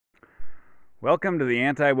Welcome to the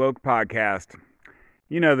Anti-Woke Podcast.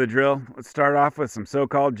 You know the drill. Let's start off with some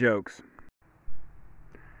so-called jokes.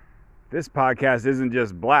 This podcast isn't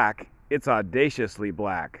just black, it's audaciously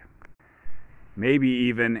black. Maybe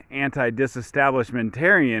even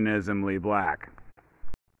anti-disestablishmentarianismly black.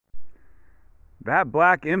 That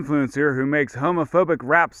black influencer who makes homophobic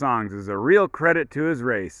rap songs is a real credit to his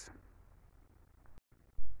race.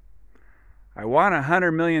 I want a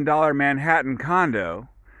 $100 million Manhattan condo,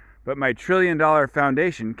 but my $1 trillion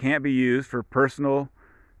foundation can't be used for personal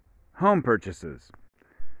home purchases.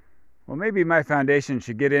 Well, maybe my foundation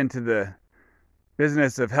should get into the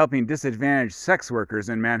business of helping disadvantaged sex workers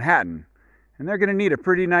in Manhattan, and they're going to need a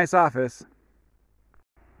pretty nice office.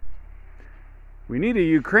 We need a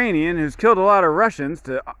Ukrainian who's killed a lot of Russians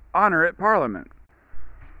to honor at Parliament.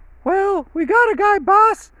 Well, we got a guy,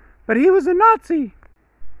 boss, but he was a Nazi.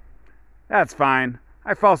 That's fine.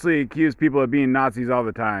 I falsely accuse people of being Nazis all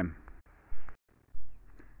the time.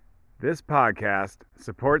 This podcast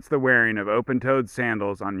supports the wearing of open-toed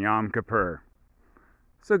sandals on Yom Kippur.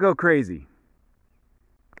 So go crazy.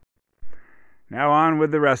 Now on with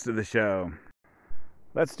the rest of the show.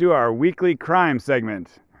 Let's do our weekly crime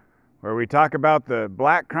segment, where we talk about the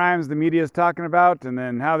black crimes the media is talking about and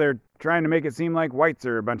then how they're trying to make it seem like whites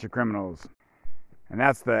are a bunch of criminals. And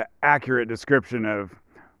that's the accurate description of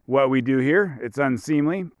what we do here. It's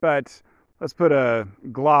unseemly, but let's put a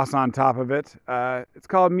gloss on top of it. It's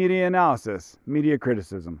called media analysis, media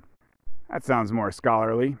criticism. That sounds more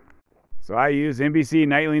scholarly. So I use NBC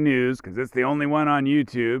Nightly News because it's the only one on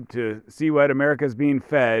YouTube to see what America's being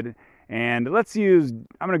fed. And I'm going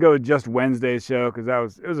to go with just Wednesday's show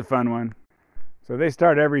because it was a fun one. So they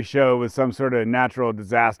start every show with some sort of natural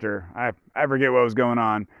disaster. I forget what was going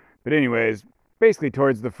on. But anyways, basically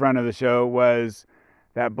towards the front of the show was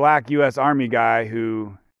that black U.S. Army guy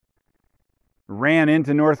who ran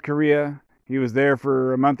into North Korea. He was there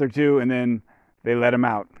for a month or two, and then they let him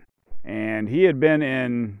out. And he had been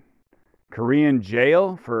in Korean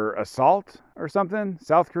jail for assault or something,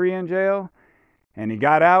 South Korean jail. And he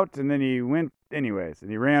got out, and then he went anyways,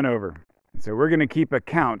 and he ran over. And so we're going to keep a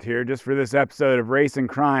count here just for this episode of Race and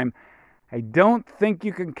Crime. I don't think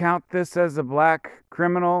you can count this as a black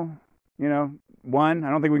criminal, one. I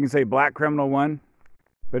don't think we can say black criminal one,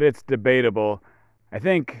 but it's debatable. I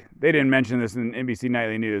think they didn't mention this in NBC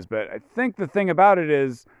Nightly News, but I think the thing about it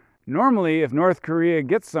is normally if North Korea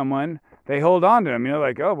gets someone, they hold on to him.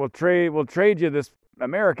 We'll trade you this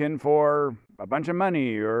American for a bunch of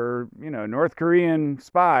money or, North Korean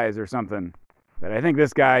spies or something. But I think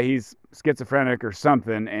this guy, he's schizophrenic or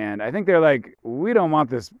something. And I think they're like, we don't want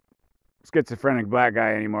this schizophrenic black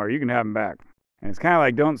guy anymore. You can have him back. And it's kind of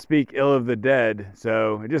like, don't speak ill of the dead.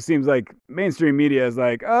 So it just seems like mainstream media is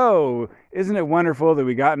like, oh, isn't it wonderful that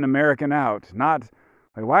we got an American out? Not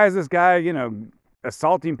like, why is this guy,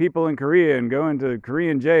 assaulting people in Korea and going to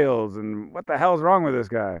Korean jails? And what the hell's wrong with this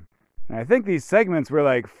guy? And I think these segments were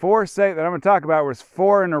like that I'm going to talk about was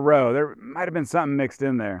 4 in a row. There might have been something mixed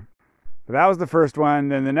in there. But that was the first one.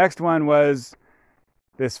 Then the next one was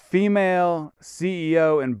this female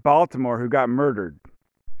CEO in Baltimore who got murdered.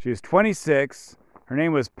 She was 26. Her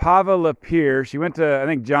name was Pava Lapierre. She went to, I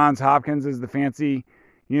think, Johns Hopkins is the fancy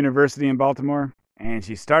university in Baltimore. And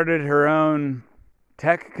she started her own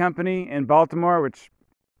tech company in Baltimore, which,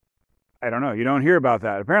 I don't know. You don't hear about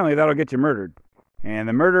that. Apparently, that'll get you murdered. And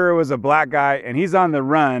the murderer was a black guy, and he's on the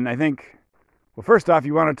run. I think, well, first off,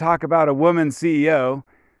 you want to talk about a woman CEO,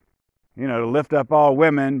 to lift up all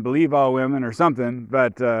women, believe all women or something.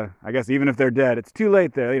 But I guess even if they're dead, it's too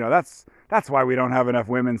late there. That's why we don't have enough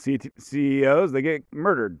women CEOs. They get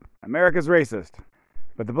murdered. America's racist.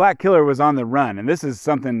 But the black killer was on the run. And this is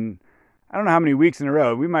something, I don't know how many weeks in a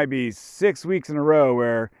row. We might be 6 weeks in a row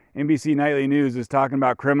where NBC Nightly News is talking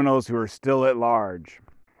about criminals who are still at large.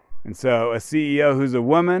 And so a CEO who's a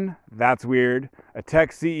woman, that's weird. A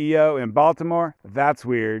tech CEO in Baltimore, that's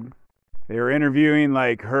weird. They were interviewing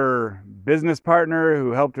like her business partner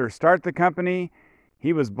who helped her start the company.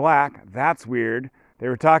 He was black, that's weird. They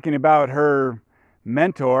were talking about her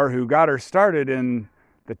mentor who got her started in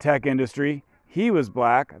the tech industry. He was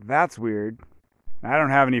black, that's weird. I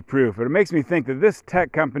don't have any proof, but it makes me think that this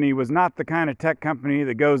tech company was not the kind of tech company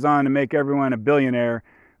that goes on to make everyone a billionaire.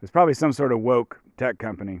 It was probably some sort of woke tech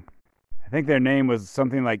company. I think their name was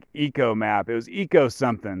something like EcoMap. It was Eco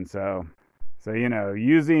something. So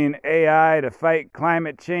using AI to fight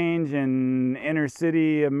climate change in inner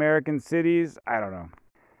city American cities, I don't know.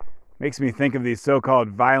 Makes me think of these so-called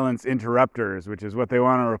violence interrupters, which is what they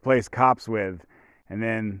want to replace cops with. And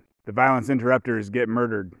then the violence interrupters get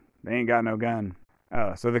murdered. They ain't got no gun.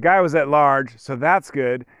 Oh, so the guy was at large, so that's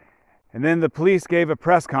good. And then the police gave a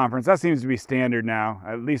press conference. That seems to be standard now,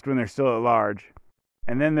 at least when they're still at large.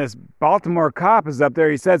 And then this Baltimore cop is up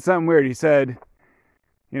there. He said something weird. He said,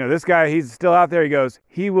 this guy, he's still out there. He goes,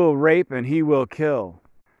 he will rape and he will kill.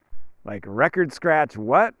 Like, record scratch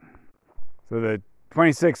what? So the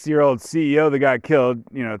 26-year-old CEO that got killed,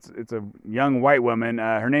 it's a young white woman.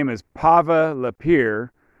 Her name is Pava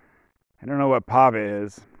Lapierre. I don't know what Pava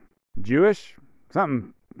is. Jewish?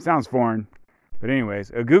 Something sounds foreign. But anyways,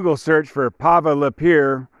 a Google search for Pava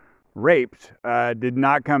Lapierre raped did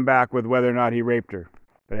not come back with whether or not he raped her.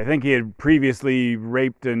 But I think he had previously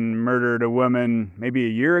raped and murdered a woman maybe a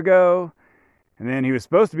year ago. And then he was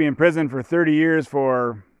supposed to be in prison for 30 years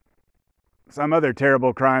for some other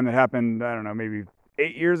terrible crime that happened, I don't know, maybe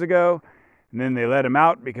 8 years ago. And then they let him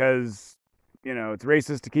out because, it's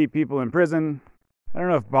racist to keep people in prison. I don't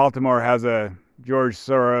know if Baltimore has a George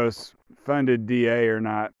Soros funded DA or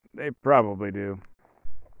not. They probably do.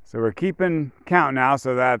 So we're keeping count now,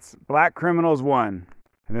 so that's Black Criminals 1.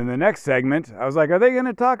 And then the next segment, I was like, are they going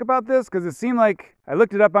to talk about this? Because it seemed like, I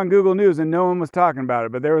looked it up on Google News and no one was talking about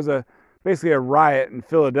it, but there was basically a riot in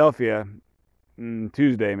Philadelphia,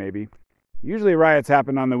 Tuesday maybe. Usually riots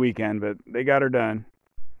happen on the weekend, but they got her done.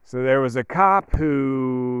 So there was a cop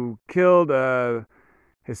who killed a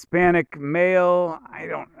Hispanic male.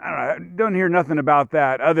 I don't hear nothing about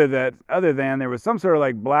that other than there was some sort of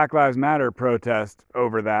like Black Lives Matter protest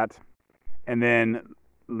over that. And then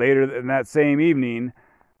later in that same evening,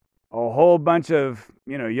 a whole bunch of,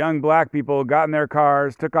 young black people got in their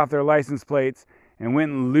cars, took off their license plates, and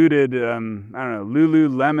went and looted,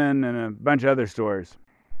 Lululemon and a bunch of other stores.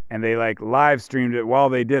 And they live streamed it while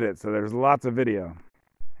they did it. So there's lots of video.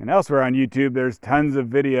 And elsewhere on YouTube, there's tons of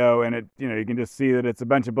video, and you can just see that it's a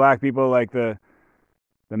bunch of black people. Like the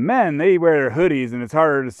men, they wear their hoodies, and it's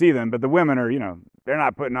harder to see them. But the women are, they're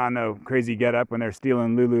not putting on no crazy getup when they're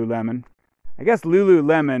stealing Lululemon. I guess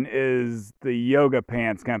Lululemon is the yoga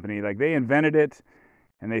pants company. Like, they invented it,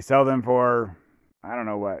 and they sell them for, I don't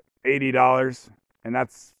know what, $80. And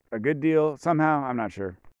that's a good deal somehow. I'm not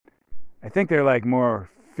sure. I think they're more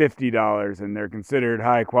 $50, and they're considered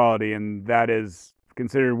high quality, and that is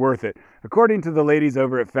considered worth it, according to the ladies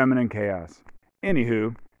over at Feminine Chaos.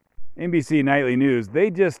 Anywho, NBC Nightly News,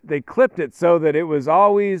 they clipped it so that it was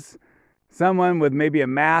always someone with maybe a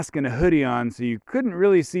mask and a hoodie on, so you couldn't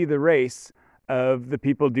really see the race of the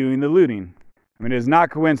people doing the looting. I mean, it's not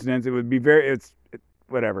coincidence. It would be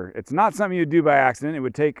whatever. It's not something you do by accident. It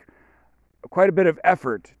would take quite a bit of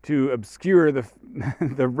effort to obscure the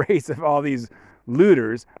the race of all these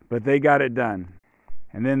looters, but they got it done.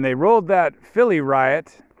 And then they rolled that Philly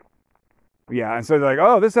riot. Yeah, and so they're like,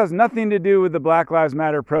 oh, this has nothing to do with the Black Lives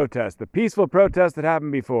Matter protest, the peaceful protest that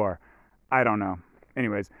happened before. I don't know.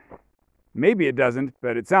 Anyways, maybe it doesn't,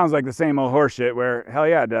 but it sounds like the same old horseshit where, hell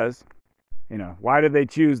yeah, it does. Why did they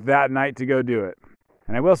choose that night to go do it?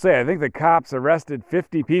 And I will say, I think the cops arrested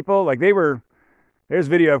 50 people. There's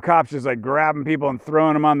video of cops just grabbing people and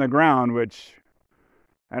throwing them on the ground, which,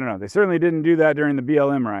 I don't know. They certainly didn't do that during the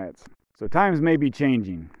BLM riots. So times may be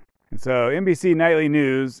changing. And so NBC Nightly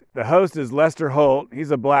News, the host is Lester Holt.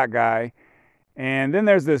 He's a black guy. And then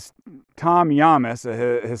there's this Tom Yamas,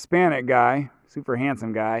 a Hispanic guy, super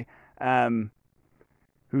handsome guy,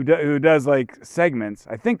 who does segments.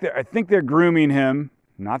 I think they're grooming him,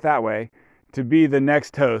 not that way, to be the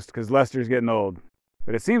next host because Lester's getting old.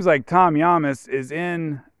 But it seems like Tom Yamas is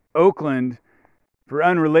in Oakland for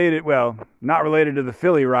not related to the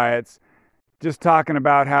Philly riots, just talking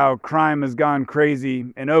about how crime has gone crazy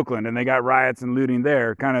in Oakland and they got riots and looting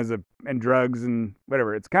there, and drugs and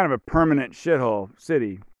whatever. It's kind of a permanent shithole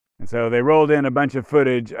city. And so they rolled in a bunch of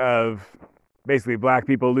footage of basically black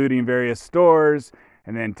people looting various stores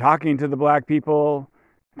and then talking to the black people,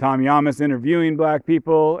 Tom Yamas interviewing black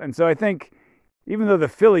people. And so I think even though the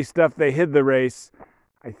Philly stuff, they hid the race,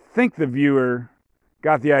 I think the viewer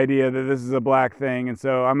got the idea that this is a black thing. And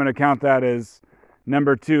so I'm going to count that as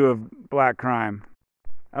number 2 of black crime.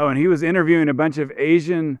 Oh, and he was interviewing a bunch of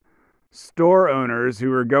Asian store owners who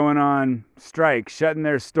were going on strike, shutting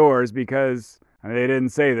their stores because, they didn't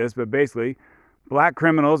say this, but basically, black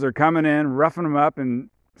criminals are coming in, roughing them up, and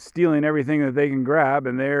stealing everything that they can grab,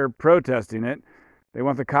 and they're protesting it. They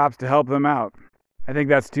want the cops to help them out. I think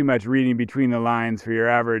that's too much reading between the lines for your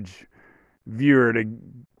average viewer to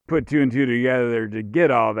put 2 and 2 together to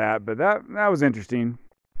get all that, but that was interesting.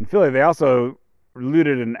 In Philly, they also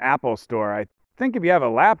looted an Apple store. I think if you have a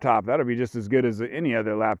laptop, that'll be just as good as any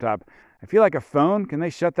other laptop. I feel like a phone, can they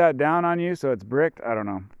shut that down on you so it's bricked? I don't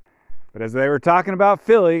know. But as they were talking about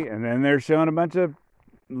Philly, and then they're showing a bunch of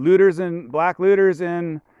black looters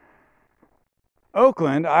in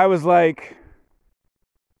Oakland, I was like,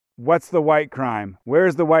 what's the white crime?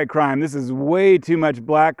 Where's the white crime? This is way too much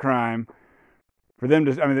black crime for them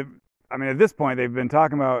to, I mean, at this point, they've been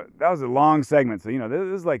talking about, that was a long segment. So,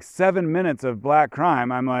 this is like 7 minutes of black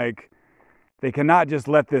crime. I'm like, they cannot just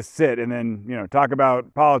let this sit and then, talk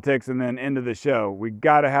about politics and then end of the show. We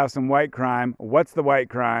got to have some white crime. What's the white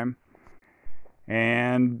crime?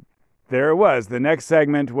 And there it was. The next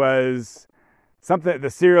segment was something,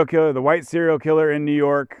 the white serial killer in New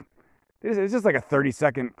York. It's just like a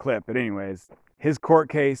 30-second clip. But anyways, his court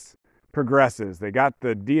case progresses. They got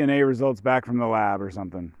the DNA results back from the lab or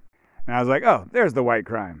something. And I was like, oh, there's the white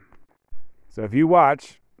crime. So if you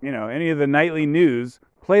watch, any of the nightly news,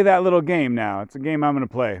 play that little game now. It's a game I'm going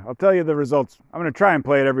to play. I'll tell you the results. I'm going to try and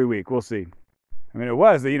play it every week. We'll see. I mean, it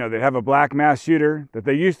was, they'd have a black mass shooter that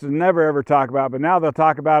they used to never ever talk about, but now they'll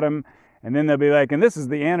talk about him, and then they'll be like, and this is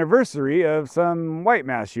the anniversary of some white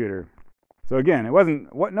mass shooter. So again, it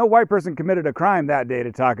wasn't, no white person committed a crime that day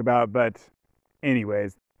to talk about, but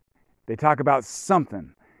anyways, they talk about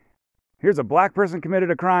something. Here's a black person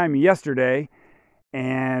committed a crime yesterday,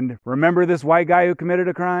 and remember this white guy who committed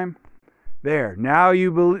a crime? There, now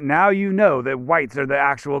you know that whites are the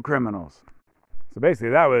actual criminals. So basically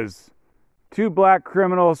that was 2 black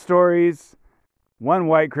criminal stories, 1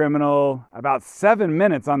 white criminal, about 7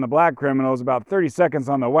 minutes on the black criminals, about 30 seconds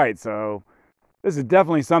on the white. So this is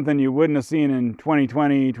definitely something you wouldn't have seen in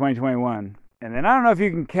 2020, 2021. And then I don't know if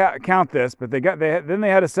you can count this, but then they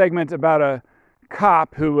had a segment about a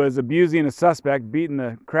cop who was abusing a suspect, beating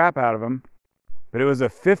the crap out of him. But it was a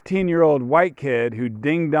 15-year-old white kid who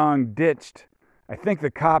ding-dong ditched, I think,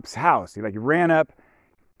 the cop's house. He ran up,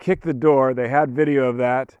 kicked the door. They had video of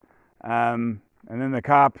that. And then the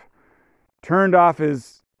cop turned off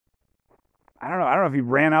his, I don't know if he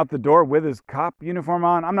ran out the door with his cop uniform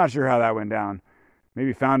on. I'm not sure how that went down.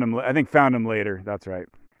 Maybe found him later. That's right.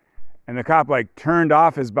 And the cop turned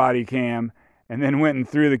off his body cam and then went and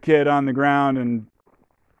threw the kid on the ground and,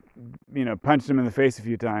 punched him in the face a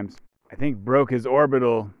few times. I think broke his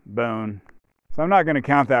orbital bone. So I'm not going to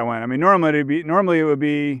count that one. I mean, normally it would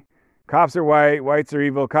be cops are white, whites are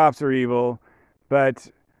evil, cops are evil.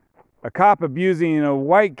 But a cop abusing a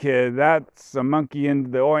white kid, that's a monkey into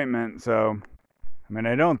the ointment. So,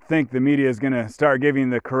 I don't think the media is going to start giving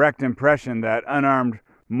the correct impression that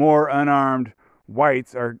more unarmed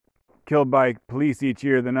whites are killed by police each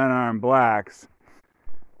year than unarmed blacks.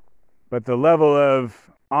 But the level of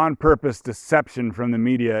on-purpose deception from the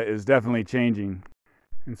media is definitely changing.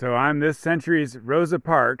 And so I'm this century's Rosa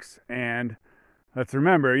Parks, and let's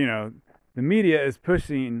remember, the media is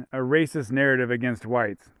pushing a racist narrative against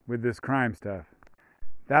whites with this crime stuff.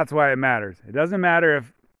 That's why it matters. It doesn't matter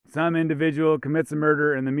if some individual commits a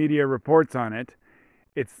murder and the media reports on it.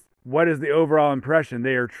 It's what is the overall impression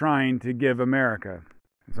they are trying to give America.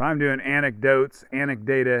 So I'm doing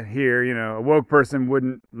anecdata here. A woke person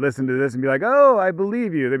wouldn't listen to this and be like, oh, I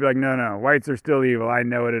believe you. They'd be like, no, whites are still evil. I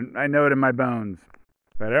know it in my bones.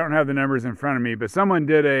 But I don't have the numbers in front of me. But someone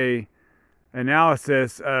did a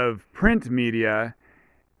analysis of print media,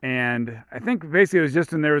 and I think basically it was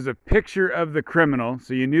just when there was a picture of the criminal,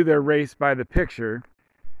 so you knew their race by the picture,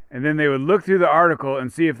 and then they would look through the article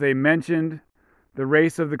and see if they mentioned the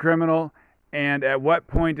race of the criminal, and at what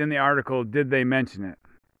point in the article did they mention it.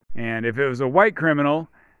 And if it was a white criminal,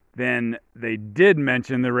 then they did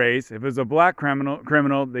mention the race. If it was a black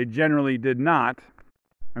criminal, they generally did not.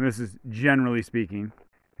 And this is generally speaking.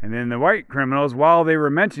 And then the white criminals, while they were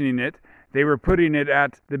mentioning it, they were putting it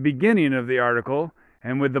at the beginning of the article.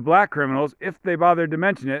 And with the black criminals, if they bothered to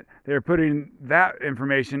mention it, they were putting that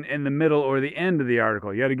information in the middle or the end of the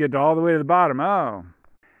article. You had to get all the way to the bottom. Oh,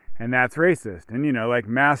 and that's racist. And, like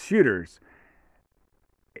mass shooters.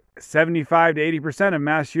 75 to 80% of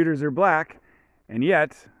mass shooters are black, and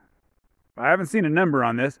yet, I haven't seen a number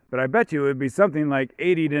on this, but I bet you it would be something like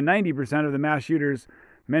 80 to 90% of the mass shooters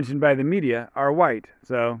mentioned by the media are white.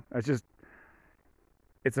 So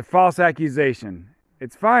it's a false accusation.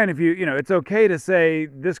 It's fine if it's okay to say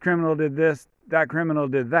this criminal did this, that criminal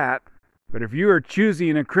did that, but if you are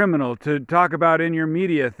choosing a criminal to talk about in your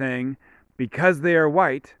media thing because they are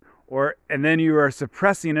white, and then you are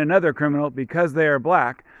suppressing another criminal because they are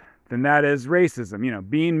black, then that is racism,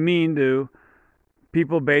 being mean to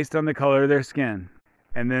people based on the color of their skin.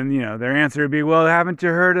 And then, their answer would be, well, haven't you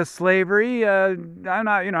heard of slavery? I'm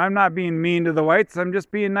not being mean to the whites. I'm just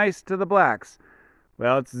being nice to the blacks.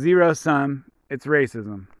 Well, it's zero sum. It's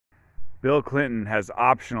racism. Bill Clinton has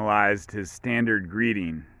optionalized his standard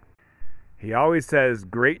greeting. He always says,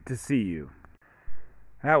 great to see you.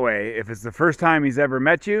 That way, if it's the first time he's ever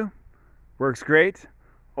met you, works great.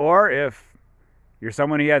 Or if you're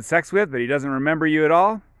someone he had sex with, but he doesn't remember you at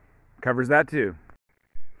all, covers that too.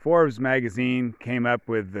 Forbes magazine came up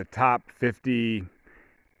with the top 50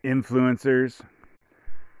 influencers.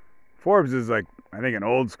 Forbes is like, I think, an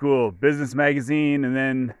old school business magazine, and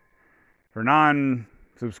then for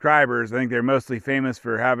non-subscribers, I think they're mostly famous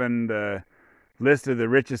for having the list of the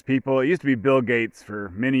richest people. It used to be Bill Gates for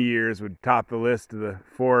many years would top the list of the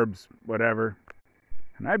Forbes whatever.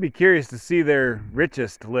 And I'd be curious to see their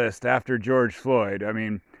richest list after George Floyd. I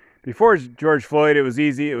mean, before George Floyd, it was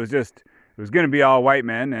easy. It was going to be all white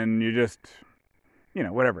men, and you just,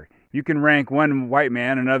 whatever. You can rank one white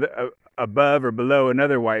man another above or below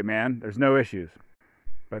another white man. There's no issues.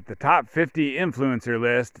 But the top 50 influencer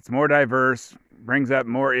list, it's more diverse, brings up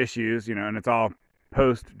more issues, and it's all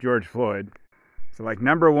post George Floyd. So like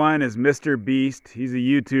number 1 is Mr. Beast. He's a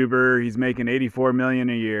YouTuber. He's making $84 million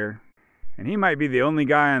a year. And he might be the only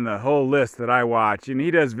guy on the whole list that I watch. And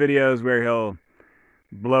he does videos where he'll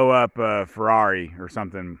blow up a Ferrari or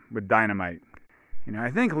something with dynamite.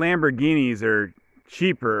 I think Lamborghinis are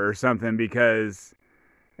cheaper or something because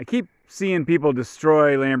I keep seeing people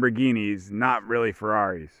destroy Lamborghinis, not really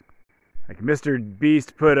Ferraris. Like Mr.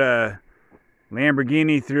 Beast put a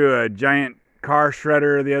Lamborghini through a giant car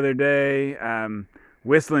shredder the other day.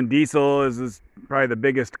 Whistling Diesel is probably the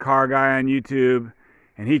biggest car guy on YouTube.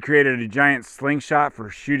 And he created a giant slingshot for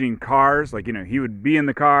shooting cars. Like, he would be in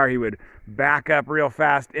the car, he would back up real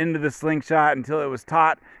fast into the slingshot until it was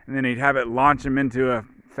taut, and then he'd have it launch him into a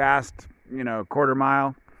fast, quarter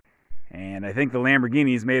mile. And I think the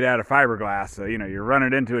Lamborghini is made out of fiberglass, so, you run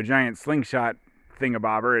it into a giant slingshot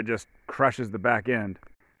thingamabobber, it just crushes the back end.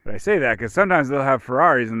 But I say that because sometimes they'll have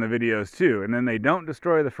Ferraris in the videos too, and then they don't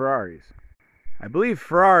destroy the Ferraris. I believe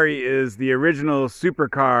Ferrari is the original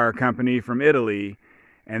supercar company from Italy,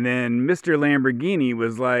 and then Mr. Lamborghini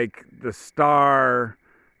was like the star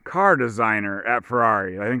car designer at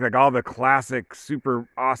Ferrari. I think like all the classic, super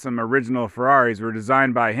awesome original Ferraris were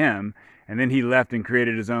designed by him, and then he left and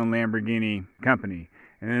created his own Lamborghini company.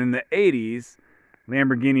 And then in the 80s,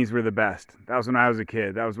 Lamborghinis were the best. That was when I was a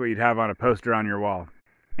kid. That was what you'd have on a poster on your wall.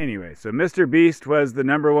 Anyway, so Mr. Beast was the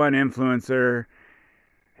number 1 influencer.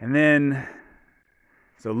 And then,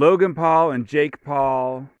 so Logan Paul and Jake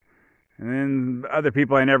Paul, and then other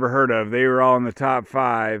people I never heard of, they were all in the top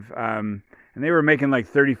 5. And they were making like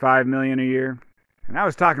 $35 million a year. And I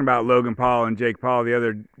was talking about Logan Paul and Jake Paul the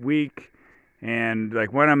other week. And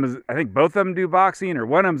like one of them is, I think both of them do boxing, or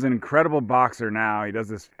one of them's an incredible boxer now. He does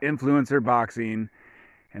this influencer boxing.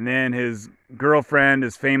 And then his girlfriend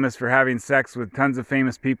is famous for having sex with tons of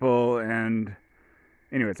famous people. And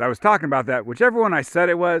anyways, I was talking about that. Whichever one I said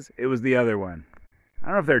it was the other one. I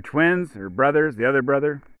don't know if they're twins or brothers, the other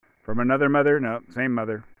brother from another mother. No, same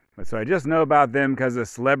mother. But so I just know about them because of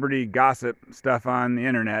celebrity gossip stuff on the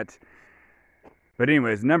internet. But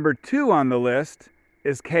anyways, number 2 on the list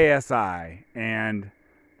is KSI. And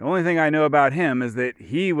the only thing I know about him is that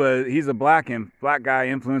he's a black guy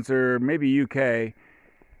influencer, maybe UK.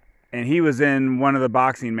 And he was in one of the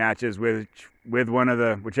boxing matches with one of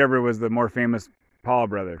the, whichever was the more famous Paul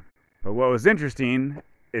brother. But what was interesting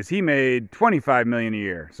is he made $25 million a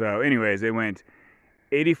year. So anyways, it went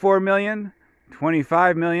 84 million,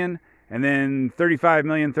 25 million, and then 35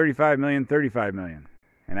 million, 35 million, 35 million.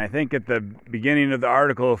 And I think at the beginning of the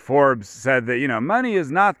article, Forbes said that, money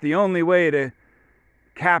is not the only way to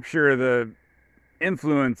capture the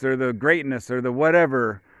influence or the greatness or the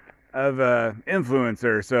whatever of an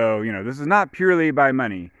influencer. So, this is not purely by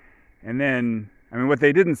money. And then, what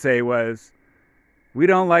they didn't say was, we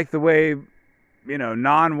don't like the way,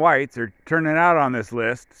 non-whites are turning out on this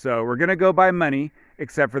list. So we're going to go by money,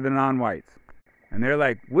 except for the non-whites. And they're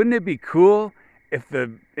like, wouldn't it be cool if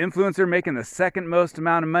the influencer making the second most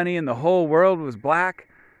amount of money in the whole world was black?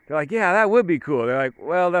 They're like, yeah, that would be cool. They're like,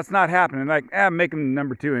 well, that's not happening. They're like, make him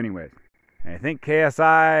number 2 anyways. And I think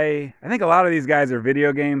KSI, I think a lot of these guys are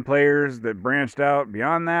video game players that branched out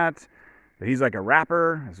beyond that. But he's like a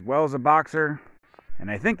rapper as well as a boxer. And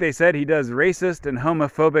I think they said he does racist and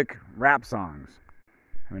homophobic rap songs.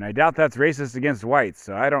 I doubt that's racist against whites,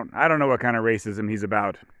 so I don't know what kind of racism he's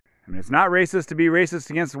about. It's not racist to be racist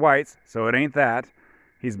against whites, so it ain't that.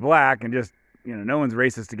 He's black and just, no one's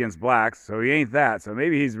racist against blacks, so he ain't that. So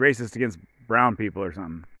maybe he's racist against brown people or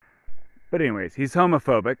something. But anyways, he's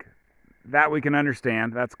homophobic. That we can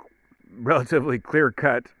understand. That's relatively clear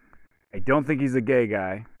cut. I don't think he's a gay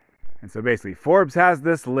guy. And so basically, Forbes has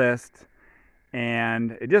this list,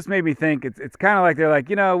 and it just made me think, it's kind of like they're like,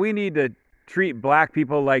 we need to treat black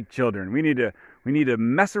people like children. We need to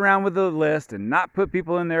mess around with the list and not put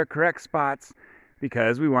people in their correct spots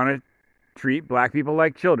because we want to treat black people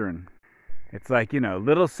like children. It's like,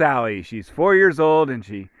 little Sally, she's 4 years old and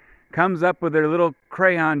she comes up with her little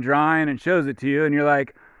crayon drawing and shows it to you and you're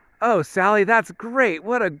like, "Oh, Sally, that's great.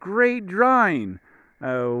 What a great drawing.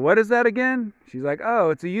 What is that again?" She's like, "Oh,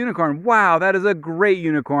 it's a unicorn. Wow, that is a great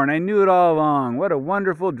unicorn. I knew it all along. What a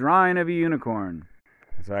wonderful drawing of a unicorn."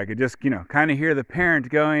 So I could just, kind of hear the parent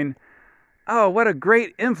going, "Oh, what a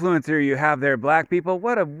great influencer you have there, black people.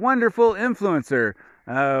 What a wonderful influencer.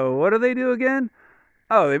 What do they do again?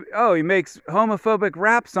 Oh, he makes homophobic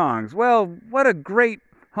rap songs. Well, what a great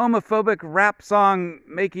homophobic rap song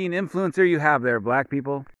making influencer you have there, black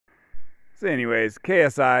people." So anyways,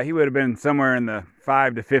 KSI, he would have been somewhere in the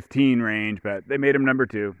 5 to 15 range, but they made him number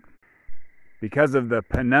 2 because of the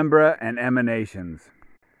penumbra and emanations.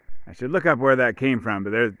 I should look up where that came from,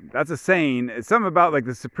 but that's a saying. It's something about like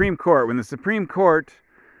the Supreme Court. When the Supreme Court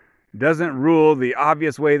doesn't rule the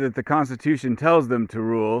obvious way that the Constitution tells them to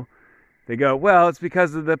rule, they go, well, it's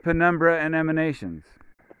because of the penumbra and emanations.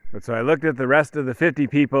 But so I looked at the rest of the 50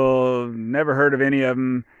 people, never heard of any of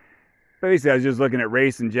them. Basically, I was just looking at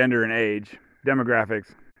race and gender and age,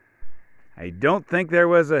 demographics. I don't think there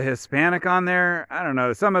was a Hispanic on there. I don't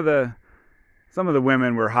know. Some of the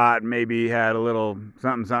women were hot, maybe had a little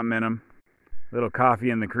something in them. A little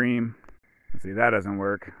coffee in the cream. Let's see, that doesn't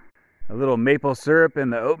work. A little maple syrup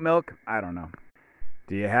in the oat milk. I don't know.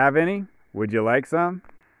 Do you have any? Would you like some?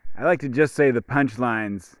 I like to just say the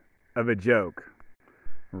punchlines of a joke.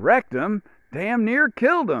 Wrecked him, damn near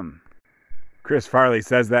killed him. Chris Farley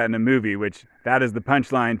says that in a movie, which that is the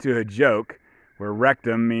punchline to a joke, where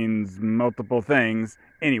rectum means multiple things.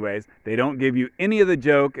 Anyways, they don't give you any of the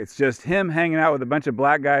joke. It's just him hanging out with a bunch of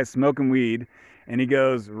black guys smoking weed. And he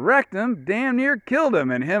goes, wrecked him, damn near killed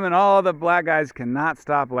him. And him and all the black guys cannot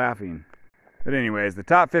stop laughing. But anyways, the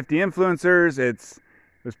top 50 influencers, it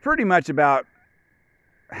was pretty much about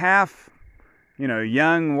half,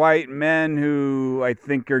 young white men who I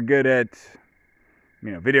think are good at,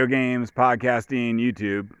 video games, podcasting,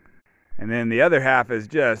 YouTube. And then the other half is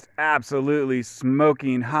just absolutely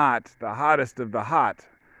smoking hot, the hottest of the hot.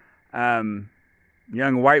 Young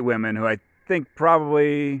white women who I think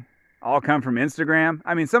probably all come from Instagram.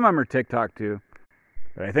 I mean, some of them are TikTok too.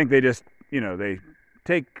 But I think they just, they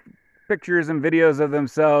take pictures and videos of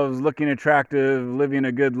themselves looking attractive, living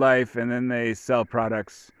a good life, and then they sell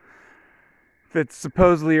products that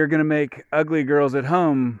supposedly are going to make ugly girls at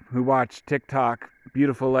home who watch TikTok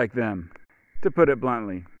beautiful like them, to put it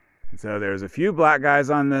bluntly. And so there's a few black guys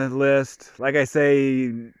on the list. Like I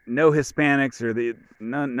say, no Hispanics or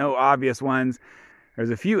no obvious ones. There's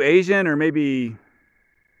a few Asian, or maybe,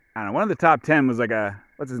 I don't know, one of the top 10 was like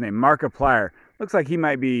what's his name? Markiplier. Looks like he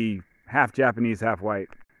might be half Japanese, half white.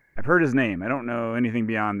 I've heard his name. I don't know anything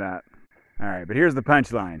beyond that. All right, but here's the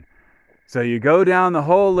punchline. So you go down the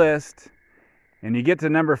whole list, and you get to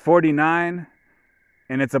number 49,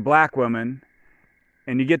 and it's a black woman.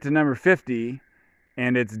 And you get to number 50,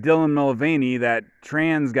 and it's Dylan Mulvaney, that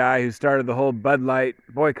trans guy who started the whole Bud Light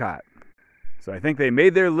boycott. So I think they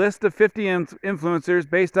made their list of 50 influencers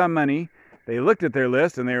based on money. They looked at their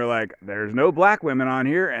list, and they were like, there's no black women on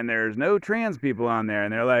here, and there's no trans people on there.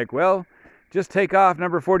 And they're like, well, just take off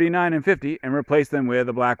number 49 and 50 and replace them with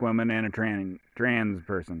a black woman and a trans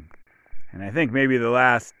person. And I think maybe the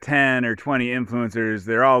last 10 or 20 influencers,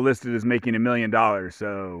 they're all listed as making $1 million.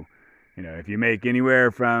 So, if you make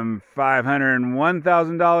anywhere from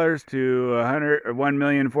 $501,000 to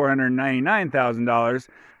 $1,499,000,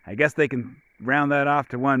 I guess they can round that off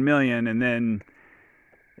to 1 million. And then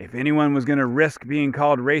if anyone was going to risk being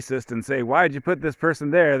called racist and say, why'd you put this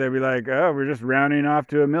person there? They'd be like, oh, we're just rounding off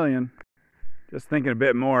to 1 million. Just thinking a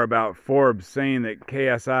bit more about Forbes saying that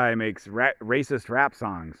KSI makes racist rap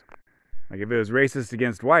songs. Like if it was racist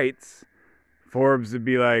against whites, Forbes would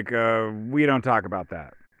be like, we don't talk about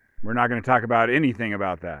that. We're not going to talk about anything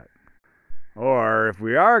about that. Or if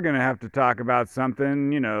we are going to have to talk about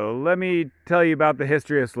something, let me tell you about the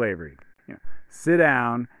history of slavery. Sit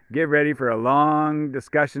down, get ready for a long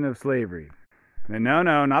discussion of slavery. And no,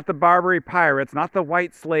 not the Barbary pirates, not the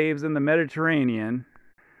white slaves in the Mediterranean.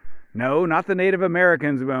 No, not the Native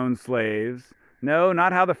Americans who owned slaves. No,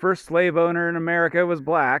 not how the first slave owner in America was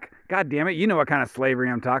black. God damn it, you know what kind of slavery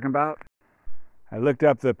I'm talking about. I looked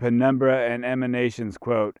up the penumbra and emanations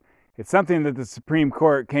quote. It's something that the Supreme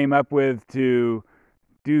Court came up with to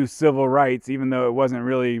do civil rights, even though it wasn't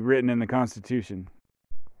really written in the Constitution.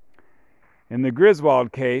 In the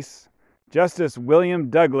Griswold case, Justice William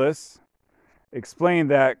Douglas explained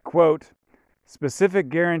that, quote, specific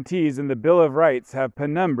guarantees in the Bill of Rights have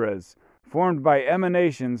penumbras formed by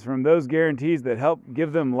emanations from those guarantees that help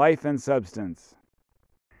give them life and substance.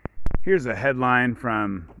 Here's a headline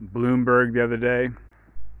from Bloomberg the other day.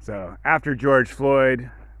 So, after George Floyd,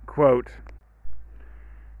 quote,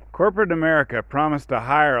 corporate America promised to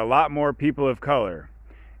hire a lot more people of color.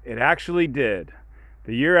 It actually did.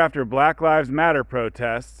 The year after Black Lives Matter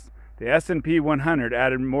protests, the S&P 100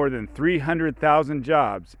 added more than 300,000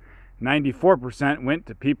 jobs. 94% went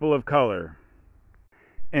to people of color.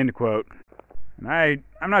 End quote. And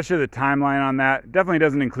I'm not sure the timeline on that. It definitely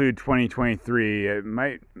doesn't include 2023. It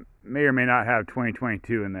may or may not have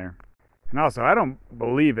 2022 in there. And also, I don't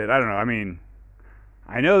believe it. I don't know. I mean,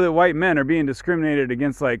 I know that white men are being discriminated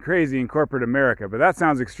against like crazy in corporate America, but that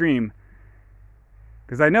sounds extreme.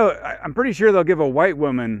 Because I'm pretty sure they'll give a white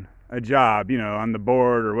woman a job, on the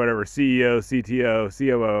board or whatever, CEO, CTO,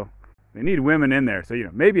 COO. They need women in there. So,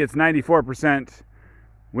 maybe it's 94%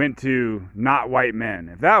 went to not white men.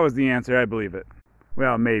 If that was the answer, I'd believe it.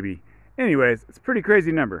 Well, maybe. Anyways, it's a pretty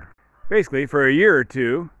crazy number. Basically, for a year or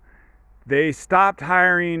two, they stopped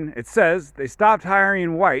hiring, it says, they stopped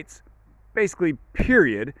hiring whites, basically,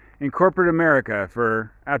 period, in corporate America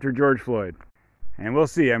after George Floyd. And we'll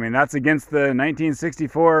see. I mean, that's against the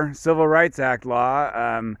 1964 Civil Rights Act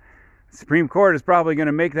law. Supreme Court is probably going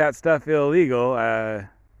to make that stuff illegal.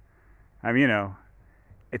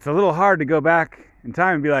 It's a little hard to go back in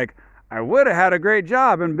time and be like, I would have had a great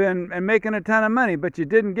job and making a ton of money, but you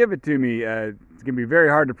didn't give it to me. It's going to be very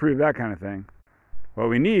hard to prove that kind of thing. What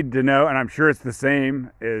we need to know, and I'm sure it's the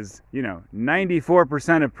same, is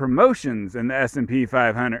 94% of promotions in the S&P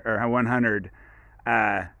 500 or 100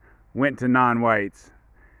 went to non-whites.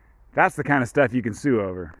 That's the kind of stuff you can sue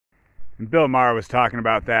over. And Bill Maher was talking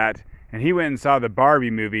about that, and he went and saw the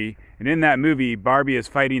Barbie movie, and in that movie, Barbie is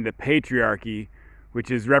fighting the patriarchy, which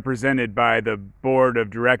is represented by the board of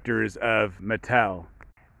directors of Mattel,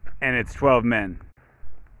 and it's 12 men.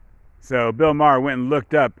 So Bill Maher went and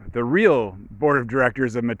looked up the real board of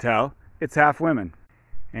directors of Mattel. It's half women.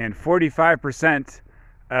 And 45%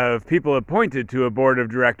 of people appointed to a board of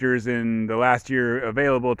directors in the last year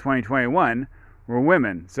available 2021 were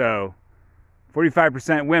women. So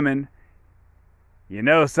 45% women.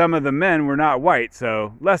 Some of the men were not white,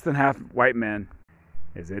 so less than half white men.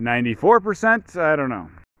 Is it 94%? I don't know.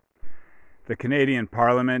 The Canadian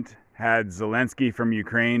Parliament had Zelensky from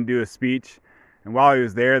Ukraine do a speech, and while he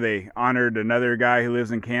was there, they honored another guy who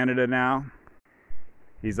lives in Canada now.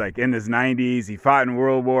 He's like in his 90s. He fought in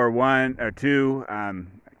World War I or II,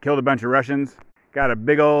 killed a bunch of Russians, got a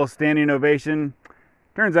big old standing ovation.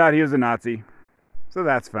 Turns out he was a Nazi, so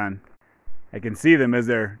that's fun. I can see them as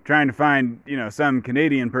they're trying to find, some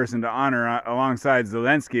Canadian person to honor alongside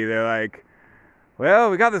Zelensky. They're like, well,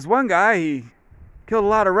 we got this one guy, he killed a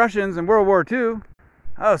lot of Russians in World War II.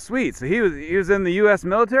 Oh, sweet. So he was in the U.S.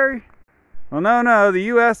 military? Well, no, the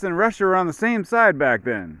U.S. and Russia were on the same side back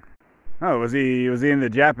then. Oh, was he in the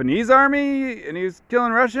Japanese army and he was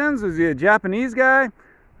killing Russians? Was he a Japanese guy?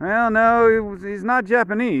 Well, no, he's not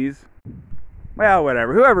Japanese. Well,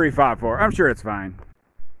 whatever. Whoever he fought for, I'm sure it's fine.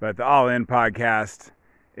 But the All In podcast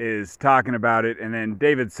is talking about it, and then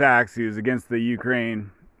David Sachs, who's against the Ukraine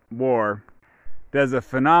war, does a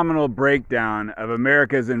phenomenal breakdown of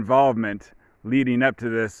America's involvement leading up to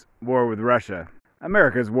this war with Russia.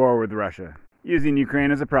 America's war with Russia, using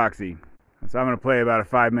Ukraine as a proxy. So I'm going to play about a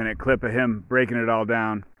 5-minute clip of him breaking it all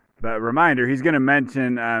down. But reminder, he's going to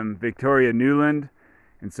mention Victoria Nuland.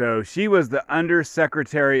 And so she was the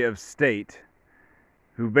Undersecretary of State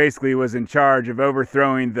who basically was in charge of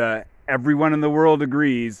overthrowing the everyone in the world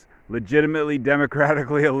agrees legitimately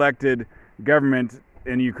democratically elected government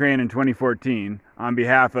in Ukraine in 2014 on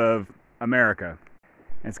behalf of America.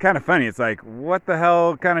 And it's kind of funny. It's like, what the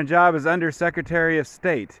hell kind of job is Undersecretary of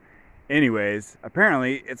State? Anyways,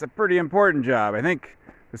 apparently it's a pretty important job. I think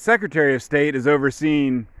the Secretary of State is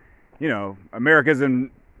overseeing, America's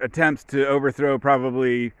attempts to overthrow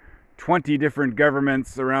probably 20 different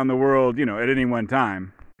governments around the world, at any one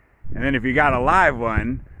time. And then if you got a live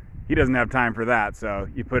one, he doesn't have time for that. So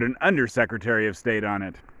you put an Undersecretary of State on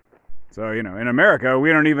it. So, in America, we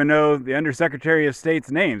don't even know the Undersecretary of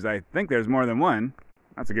State's names. I think there's more than one.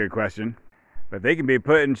 That's a good question. But they can be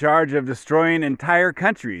put in charge of destroying entire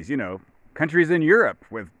countries, countries in Europe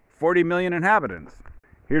with 40 million inhabitants.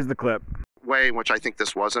 Here's the clip. Way in which I think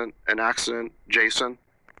this wasn't an accident, Jason,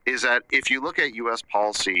 is that if you look at U.S.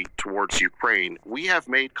 policy towards Ukraine, we have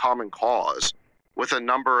made common cause with a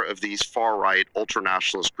number of these far-right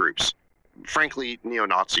ultranationalist groups, frankly,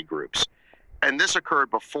 neo-Nazi groups. And this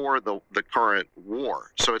occurred before the current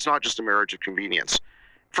war, so it's not just a marriage of convenience.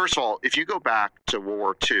 First of all, if you go back to World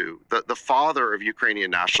War II, the father of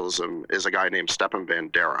Ukrainian nationalism is a guy named Stepan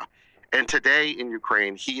Bandera. And today in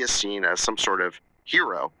Ukraine, he is seen as some sort of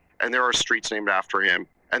hero, and there are streets named after him,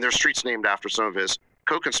 and there are streets named after some of his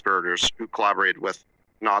co-conspirators who collaborated with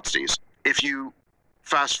Nazis. If you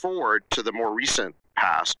fast forward to the more recent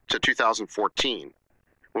past, to 2014,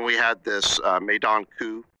 when we had this Maidan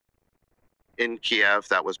coup in Kiev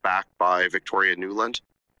that was backed by Victoria Nuland.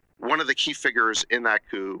 One of the key figures in that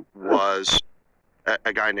coup was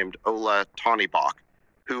a guy named Ola Tonnybach,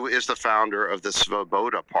 who is the founder of the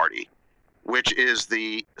Svoboda Party, which is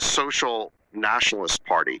the social nationalist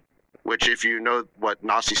party, which, if you know what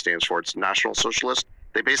Nazi stands for, it's National Socialist.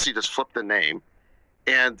 They basically just flipped the name.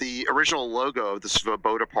 And the original logo of the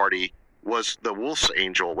Svoboda Party was the Wolf's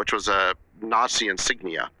Angel, which was a Nazi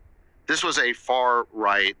insignia. This was a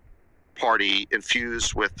far-right party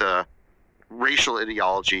infused with the racial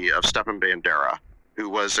ideology of Stepan Bandera, who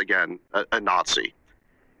was, again, a Nazi.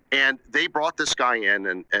 And they brought this guy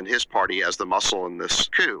in and his party as the muscle in this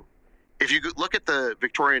coup. If you look at the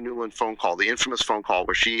Victoria Nuland phone call, the infamous phone call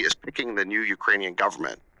where she is picking the new Ukrainian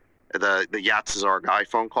government, the Yatsar guy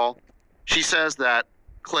phone call, she says that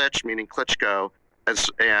Klitsch, meaning Klitschko, and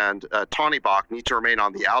Tonnybach need to remain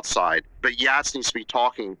on the outside, but Yats needs to be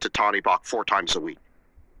talking to Tonnybach 4 times a week.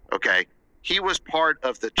 Okay? He was part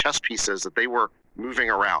of the chess pieces that they were moving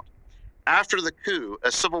around. After the coup,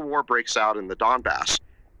 a civil war breaks out in the Donbass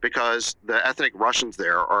because the ethnic Russians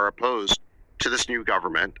there are opposed to this new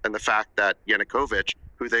government and the fact that Yanukovych,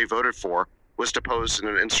 who they voted for, was deposed in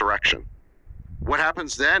an insurrection. What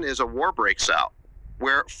happens then is a war breaks out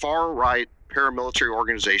where far-right paramilitary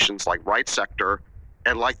organizations like Right Sector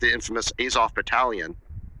and like the infamous Azov Battalion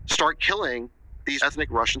start killing these ethnic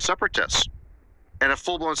Russian separatists. And a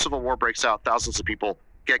full-blown civil war breaks out, thousands of people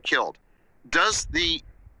get killed. Does the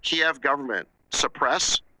Kiev government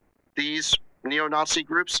suppress these neo-Nazi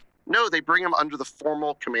groups? No, they bring them under the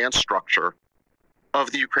formal command structure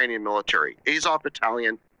of the Ukrainian military. Azov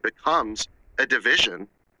Battalion becomes a division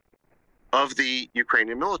of the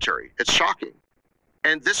Ukrainian military. It's shocking.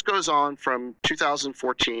 And this goes on from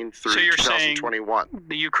 2014 through 2021. Saying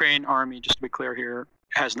the Ukraine army, just to be clear here,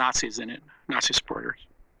 has Nazis in it, Nazi supporters.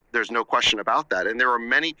 There's no question about that. And there are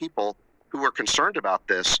many people who were concerned about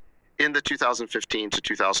this in the 2015 to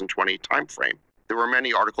 2020 timeframe. There were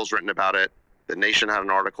many articles written about it. The Nation had an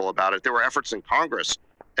article about it. There were efforts in Congress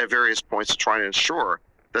at various points to try and ensure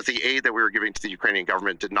that the aid that we were giving to the Ukrainian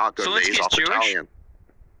government did not go to the Azov Battalion.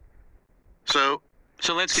 So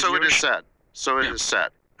it is said. It is said.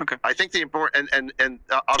 Okay. I think the important and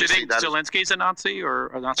obviously do you think Zelensky's a Nazi or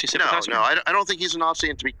a Nazi sympathizer? No, I don't think he's a Nazi.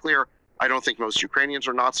 And to be clear, I don't think most Ukrainians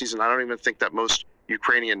are Nazis, and I don't even think that most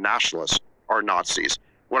Ukrainian nationalists are Nazis.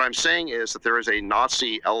 What I'm saying is that there is a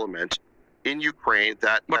Nazi element in Ukraine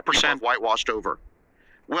that people have whitewashed over.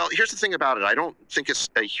 Well, here's the thing about it. I don't think it's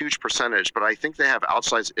a huge percentage, but I think they have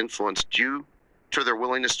outsized influence due to their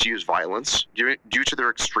willingness to use violence, due to their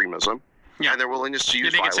extremism. Yeah. And their willingness to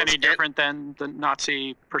use violence. Do you think it's any different than the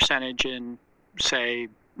Nazi percentage in, say,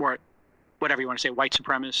 whatever you want to say, white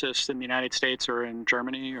supremacists in the United States or in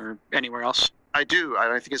Germany or anywhere else? I do,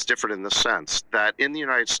 and I think it's different in the sense that in the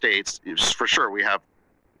United States, for sure, we have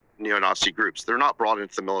neo-Nazi groups. They're not brought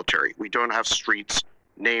into the military. We don't have streets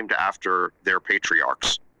named after their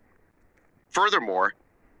patriarchs. Furthermore,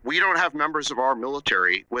 we don't have members of our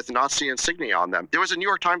military with Nazi insignia on them. There was a New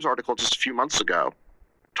York Times article just a few months ago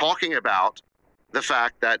talking about the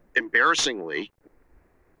fact that, embarrassingly,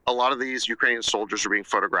 a lot of these Ukrainian soldiers are being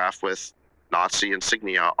photographed with Nazi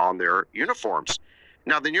insignia on their uniforms.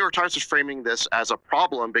 Now, the New York Times is framing this as a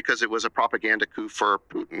problem because it was a propaganda coup for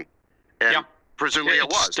Putin. And presumably it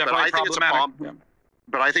was. But I think it's a problem. Yeah.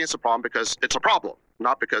 But I think it's a problem because it's a problem,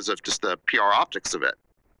 not because of just the PR optics of it.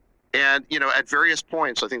 And, at various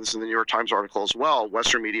points, I think this is in the New York Times article as well,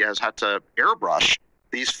 Western media has had to airbrush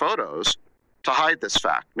these photos to hide this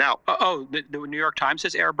fact. Now, the New York Times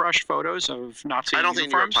has airbrushed photos of Nazi uniforms? I don't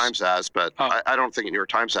think New York Times has, but I don't think New York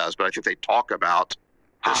Times has, but I think they talk about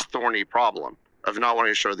this thorny problem of not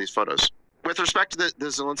wanting to show these photos. With respect to the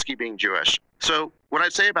Zelensky being Jewish, so what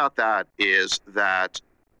I'd say about that is that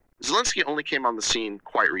Zelensky only came on the scene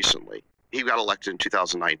quite recently. He got elected in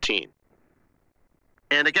 2019.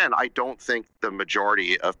 And again, I don't think the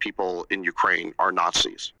majority of people in Ukraine are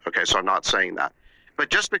Nazis. Okay, so I'm not saying that. But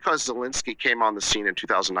just because Zelensky came on the scene in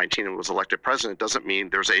 2019 and was elected president doesn't mean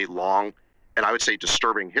there's a long, and I would say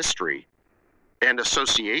disturbing history and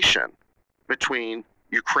association between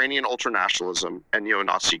Ukrainian ultranationalism and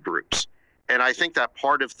neo-Nazi groups. And I think that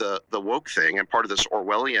part of the woke thing and part of this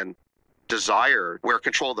Orwellian desire where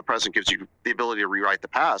control of the present gives you the ability to rewrite the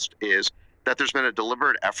past is that there's been a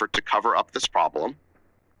deliberate effort to cover up this problem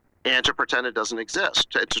and to pretend it doesn't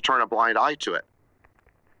exist, to turn a blind eye to it.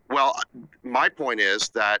 Well, my point is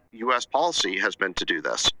that U.S. policy has been to do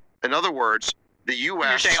this. In other words, the U.S.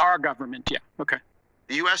 You're saying our government, yeah, okay.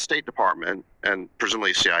 The U.S. State Department, and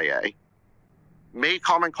presumably CIA, made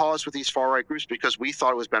common cause with these far-right groups because we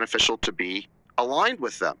thought it was beneficial to be aligned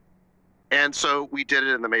with them. And so we did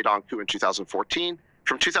it in the Maidan coup in 2014.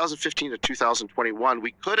 From 2015 to 2021,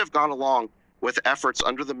 we could have gone along with efforts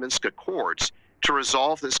under the Minsk Accords to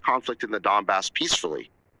resolve this conflict in the Donbass peacefully.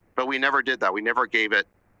 But we never did that. We never gave it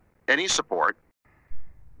any support.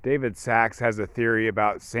 David Sachs has a theory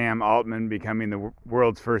about Sam Altman becoming the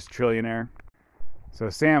world's first trillionaire. So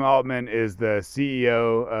Sam Altman is the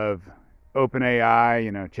CEO of OpenAI,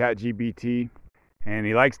 ChatGPT, and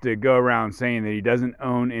he likes to go around saying that he doesn't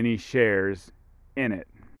own any shares in it,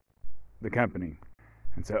 the company.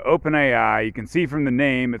 And so OpenAI, you can see from the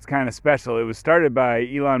name, it's kind of special. It was started by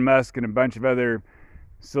Elon Musk and a bunch of other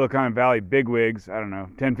Silicon Valley bigwigs,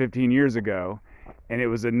 10, 15 years ago. And it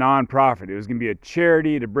was a non-profit. It was going to be a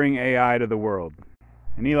charity to bring AI to the world.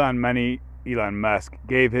 And Elon Musk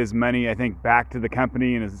gave his money, I think, back to the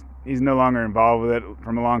company, and he's no longer involved with it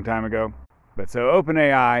from a long time ago. But so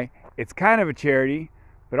OpenAI, it's kind of a charity,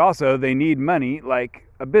 but also they need money like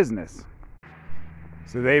a business.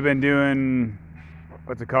 So they've been doing,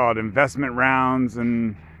 investment rounds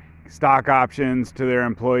and stock options to their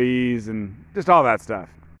employees and just all that stuff.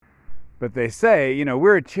 But they say,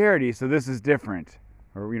 we're a charity, so this is different.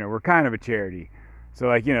 Or, we're kind of a charity.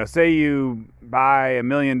 So say you buy $1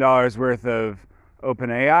 million worth of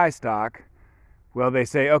OpenAI stock. Well, they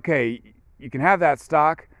say, okay, you can have that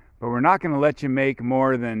stock, but we're not going to let you make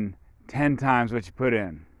more than 10 times what you put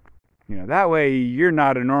in. That way you're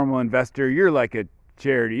not a normal investor. You're like a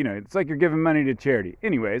charity. It's like you're giving money to charity.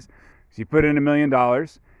 Anyways, so you put in $1 million,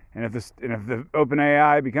 and if the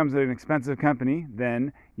OpenAI becomes an expensive company,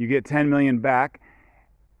 then you get 10 million back.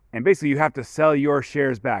 And basically you have to sell your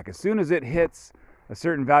shares back. As soon as it hits a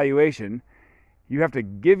certain valuation, you have to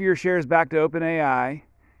give your shares back to OpenAI,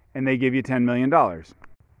 and they give you $10 million.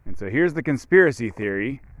 And so here's the conspiracy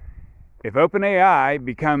theory. If OpenAI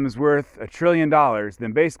becomes worth $1 trillion,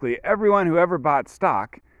 then basically everyone who ever bought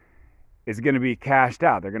stock is going to be cashed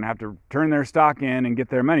out. They're going to have to turn their stock in and get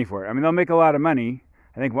their money for it. I mean, they'll make a lot of money.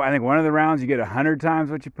 I think one of the rounds you get 100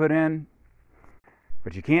 times what you put in.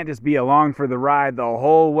 But you can't just be along for the ride the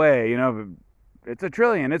whole way. It's $1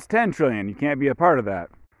 trillion, it's 10 trillion. You can't be a part of that.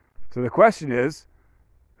 So the question is,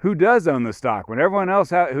 who does own the stock? When everyone else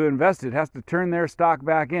who invested has to turn their stock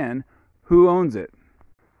back in, who owns it?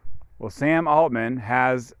 Well, Sam Altman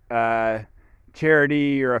has a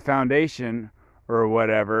charity or a foundation or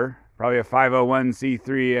whatever, probably a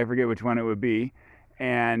 501c3, I forget which one it would be.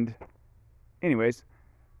 And anyways,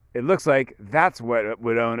 it looks like that's what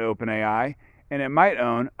would own OpenAI. And it might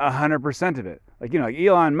own 100% of it. Like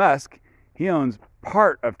Elon Musk, he owns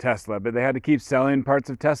part of Tesla, but they had to keep selling parts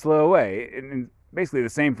of Tesla away. And basically the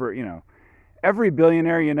same for, every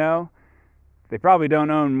billionaire, they probably don't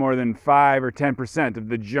own more than 5 or 10% of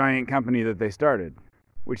the giant company that they started,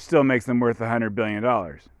 which still makes them worth $100 billion.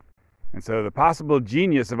 And so the possible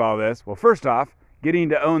genius of all this, well, first off, getting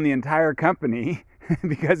to own the entire company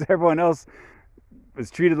because everyone else was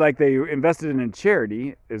treated like they invested in a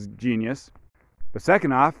charity is genius. But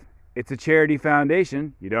second off, it's a charity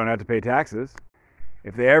foundation. You don't have to pay taxes.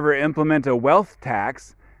 If they ever implement a wealth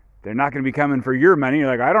tax, they're not going to be coming for your money. You're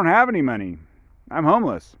like, I don't have any money. I'm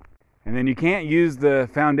homeless. And then you can't use the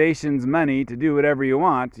foundation's money to do whatever you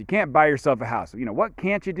want. You can't buy yourself a house. What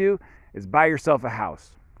can't you do is buy yourself a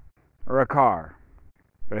house or a car.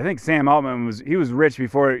 But I think Sam Altman was rich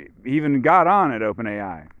before he even got on at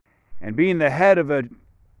OpenAI. And being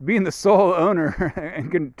the sole owner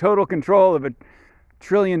and total control of a $1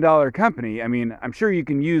 trillion company, I'm sure you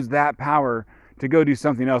can use that power to go do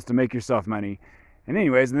something else to make yourself money. And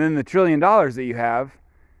anyways, and then the $1 trillion that you have,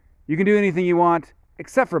 you can do anything you want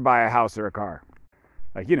except for buy a house or a car.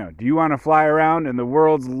 Do you want to fly around in the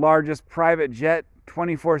world's largest private jet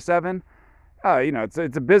 24/7?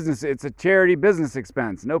 It's a business, it's a charity business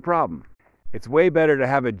expense, no problem. It's way better to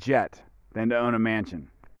have a jet than to own a mansion.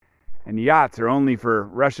 And yachts are only for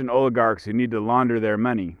Russian oligarchs who need to launder their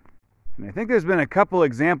money. And I think there's been a couple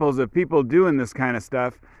examples of people doing this kind of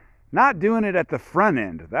stuff, not doing it at the front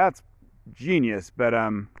end. That's genius. But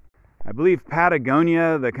I believe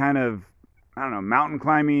Patagonia, the kind of, mountain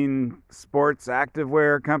climbing sports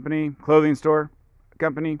activewear company, clothing store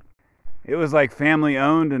company, it was like family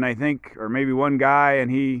owned, and I think, or maybe one guy,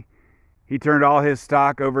 and he turned all his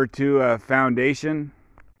stock over to a foundation.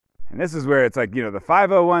 And this is where it's like, the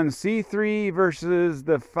 501c3 versus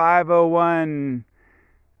the 501,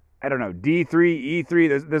 D3,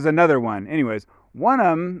 E3. There's another one. Anyways, one of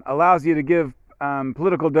them allows you to give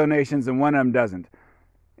political donations and one of them doesn't.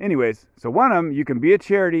 Anyways, so one of them, you can be a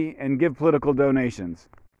charity and give political donations.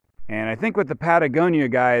 And I think what the Patagonia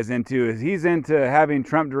guy is into is he's into having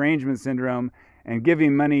Trump derangement syndrome and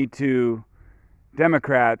giving money to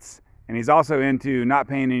Democrats and he's also into not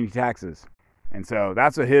paying any taxes. And so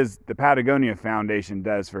that's what the Patagonia Foundation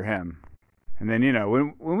does for him. And then,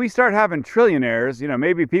 when we start having trillionaires,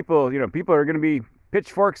 maybe people are going to be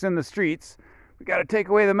pitchforks in the streets. We got to take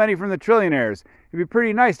away the money from the trillionaires. It'd be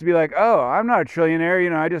pretty nice to be like, oh, I'm not a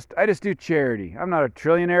trillionaire. I just do charity. I'm not a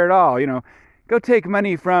trillionaire at all. Go take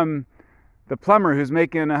money from the plumber who's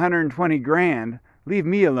making 120 grand. Leave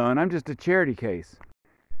me alone. I'm just a charity case.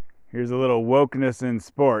 Here's a little wokeness in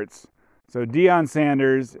sports. So Deion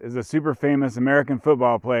Sanders is a super famous American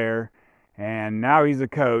football player, and now he's a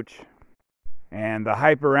coach. And the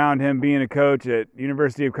hype around him being a coach at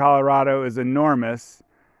University of Colorado is enormous.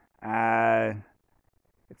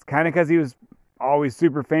 It's kind of because he was always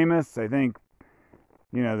super famous. I think,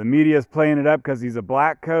 the media's playing it up because he's a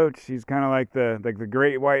black coach. He's kind of like the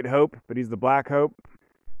great white hope, but he's the black hope.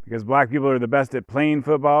 Because black people are the best at playing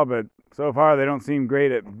football, but so far they don't seem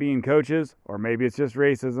great at being coaches. Or maybe it's just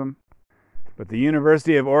racism. But the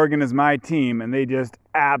University of Oregon is my team, and they just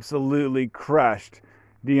absolutely crushed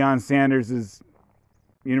Deion Sanders'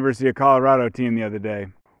 University of Colorado team the other day.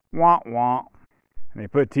 Wah, wah. And they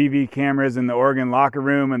put TV cameras in the Oregon locker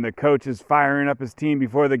room, and the coach is firing up his team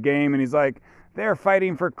before the game, and he's like, they're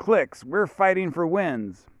fighting for clicks. We're fighting for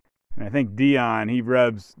wins. And I think Deion, he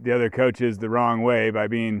rubs the other coaches the wrong way by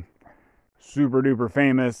being super duper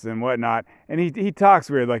famous and whatnot. And he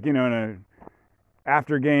talks weird, like, in a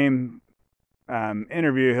after game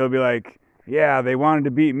interview, he'll be like, yeah, they wanted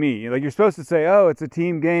to beat me. Like, you're supposed to say, oh, it's a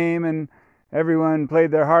team game and everyone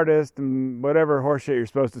played their hardest and whatever horseshit you're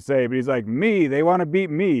supposed to say. But he's like, me, they want to beat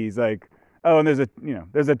me. He's like, oh, and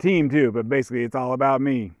there's a team too, but basically it's all about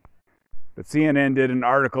me. But CNN did an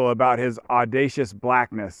article about his audacious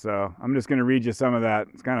blackness, so I'm just going to read you some of that.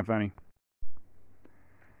 It's kind of funny.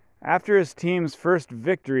 After his team's first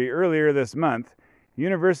victory earlier this month,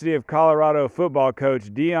 University of Colorado football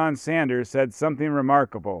coach Deion Sanders said something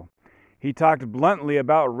remarkable. He talked bluntly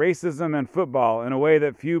about racism and football in a way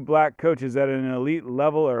that few black coaches at an elite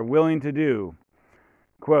level are willing to do.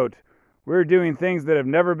 Quote, we're doing things that have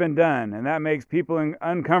never been done, and that makes people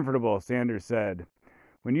uncomfortable, Sanders said.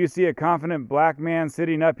 When you see a confident black man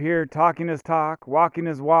sitting up here talking his talk, walking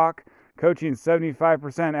his walk, coaching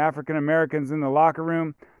 75% African Americans in the locker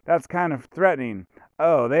room, that's kind of threatening.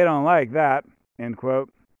 Oh, they don't like that, end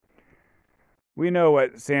quote. We know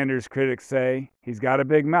what Sanders' critics say. He's got a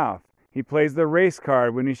big mouth. He plays the race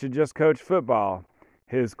card when he should just coach football.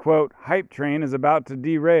 His, quote, hype train is about to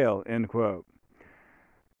derail, end quote.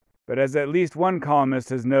 But as at least one columnist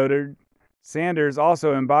has noted, Sanders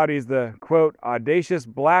also embodies the, quote, audacious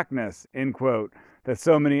blackness, end quote, that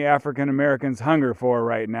so many African Americans hunger for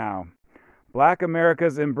right now. Black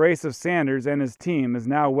America's embrace of Sanders and his team is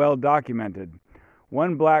now well documented.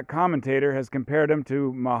 One black commentator has compared him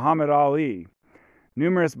to Muhammad Ali.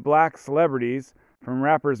 Numerous black celebrities, from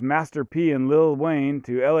rappers Master P and Lil Wayne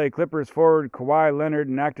to LA Clippers forward Kawhi Leonard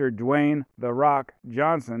and actor Dwayne "The Rock"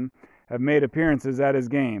 Johnson, have made appearances at his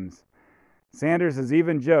games. Sanders has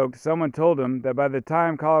even joked someone told him that by the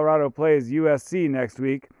time Colorado plays USC next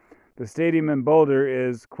week, the stadium in Boulder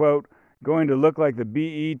is, quote, going to look like the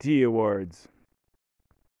BET Awards.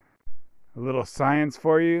 A little science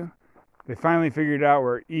for you. They finally figured out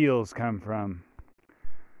where eels come from.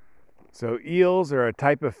 So eels are a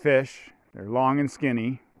type of fish. They're long and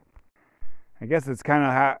skinny. I guess it's kind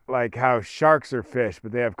of like how sharks are fish,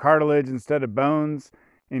 but they have cartilage instead of bones.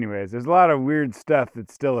 Anyways, there's a lot of weird stuff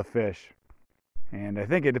that's still a fish. And I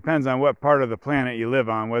think it depends on what part of the planet you live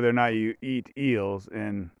on, whether or not you eat eels.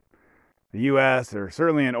 In the U.S. or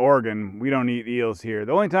certainly in Oregon, we don't eat eels here.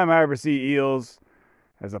 The only time I ever see eels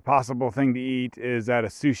as a possible thing to eat is at a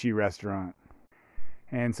sushi restaurant.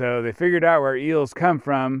 And so they figured out where eels come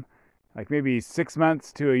from, like maybe 6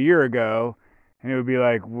 months to a year ago, and it would be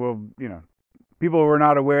like, well, people were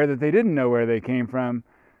not aware that they didn't know where they came from.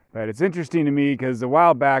 But it's interesting to me because a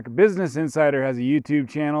while back, Business Insider has a YouTube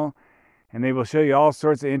channel, and they will show you all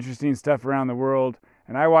sorts of interesting stuff around the world.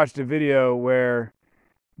 And I watched a video where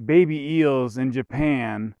baby eels in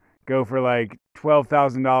Japan go for like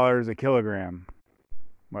 $12,000 a kilogram.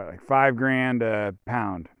 Like $5,000 a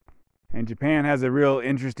pound. And Japan has a real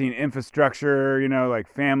interesting infrastructure, like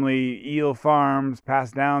family eel farms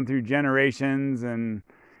passed down through generations, and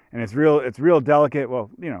it's real delicate. Well,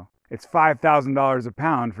 it's $5,000 a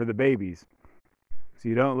pound for the babies. So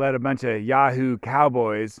you don't let a bunch of Yahoo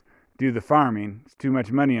cowboys do the farming. It's too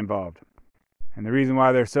much money involved. And the reason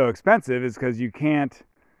why they're so expensive is because you can't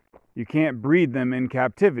breed them in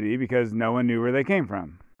captivity because no one knew where they came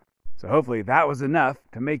from. So hopefully that was enough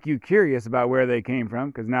to make you curious about where they came from,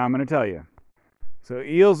 because now I'm going to tell you. So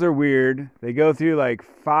eels are weird. They go through like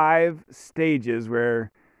 5 stages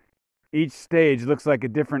where each stage looks like a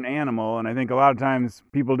different animal, and I think a lot of times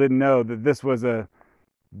people didn't know that this was a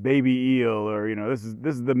baby eel, or this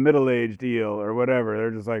is the middle-aged eel or whatever.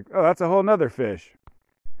 They're just like, oh, that's a whole nother fish.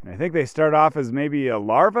 And I think they start off as maybe a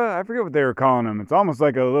larva. I forget what they were calling them. It's almost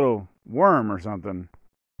like a little worm or something.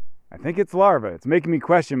 I think it's larva. It's making me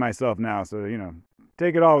question myself now, so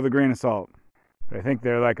take it all with a grain of salt. But I think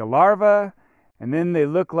they're like a larva, and then they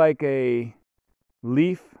look like a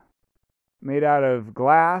leaf made out of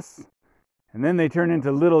glass, and then they turn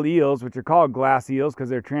into little eels, which are called glass eels because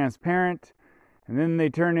they're transparent. And then they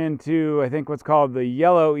turn into, I think, what's called the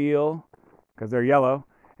yellow eel because they're yellow.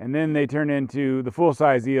 And then they turn into the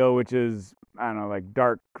full-size eel, which is, I don't know, like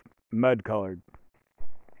dark mud-colored.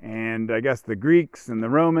 And I guess the Greeks and the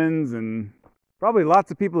Romans and probably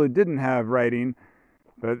lots of people who didn't have writing,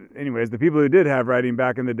 but anyways, the people who did have writing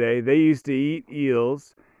back in the day, they used to eat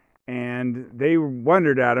eels, and they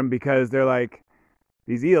wondered at them because they're like,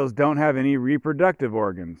 these eels don't have any reproductive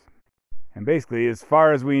organs. And basically, as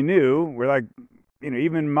far as we knew, we're like,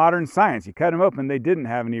 even modern science, you cut them open, they didn't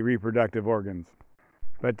have any reproductive organs.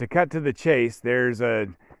 But to cut to the chase, there's a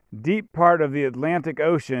deep part of the Atlantic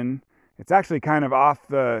Ocean. It's actually kind of off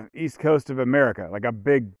the east coast of America, like a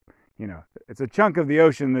big, it's a chunk of the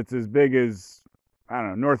ocean that's as big as, I don't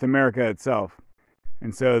know, North America itself.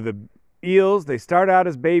 And so the eels, they start out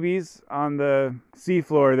as babies on the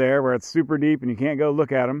seafloor there where it's super deep and you can't go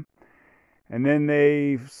look at them. And then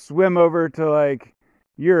they swim over to like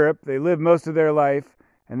Europe. They live most of their life.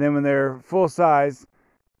 And then when they're full size,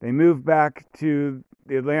 they move back to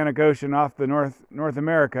the Atlantic Ocean off the North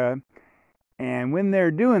America. And when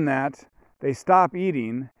they're doing that, they stop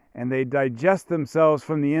eating and they digest themselves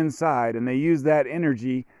from the inside, and they use that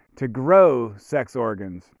energy to grow sex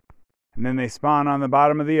organs. And then they spawn on the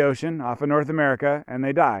bottom of the ocean off of North America, and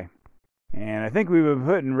they die. And I think we've been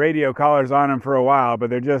putting radio collars on them for a while, but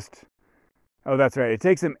they're just, oh, that's right. It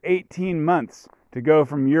takes them 18 months to go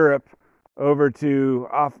from Europe over to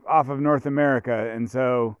off of North America. And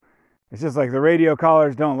so it's just like the radio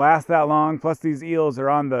collars don't last that long. Plus these eels are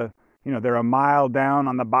on the, they're a mile down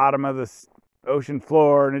on the bottom of the ocean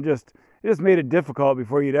floor. And it just made it difficult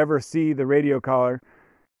before you'd ever see the radio collar.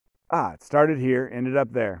 It started here, ended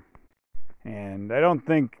up there. And I don't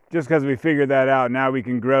think just because we figured that out, now we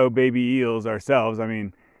can grow baby eels ourselves. I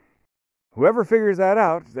mean, whoever figures that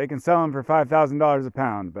out, they can sell them for $5,000 a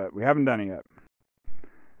pound, but we haven't done it yet.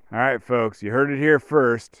 All right, folks, you heard it here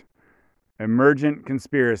first. Emergent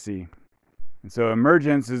conspiracy. And so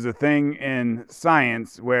emergence is a thing in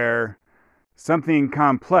science where something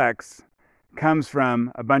complex comes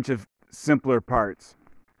from a bunch of simpler parts.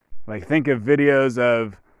 Like think of videos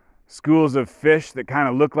of schools of fish that kind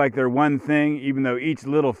of look like they're one thing, even though each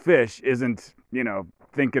little fish isn't,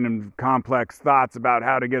 thinking in complex thoughts about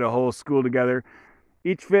how to get a whole school together.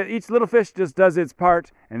 Each little fish just does its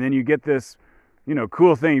part, and then you get this,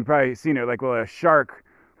 cool thing. You've probably seen it, like, well, a shark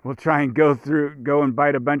will try and go and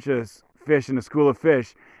bite a bunch of fish in a school of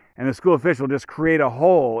fish, and the school of fish will just create a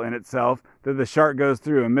hole in itself that the shark goes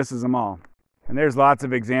through and misses them all. And there's lots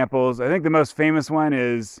of examples. I think the most famous one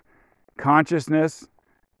is consciousness.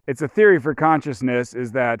 It's a theory for consciousness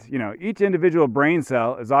is that, each individual brain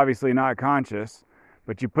cell is obviously not conscious,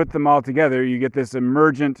 but you put them all together, you get this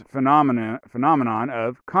emergent phenomenon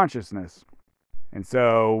of consciousness. And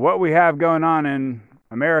so what we have going on in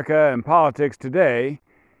America and politics today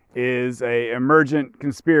is a emergent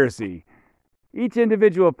conspiracy. Each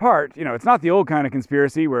individual part, it's not the old kind of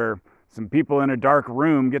conspiracy where some people in a dark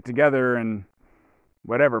room get together and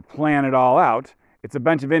whatever, plan it all out. It's a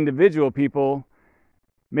bunch of individual people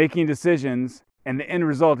making decisions, and the end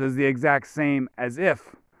result is the exact same as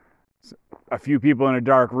if a few people in a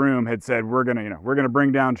dark room had said, we're gonna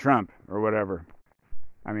bring down Trump or whatever.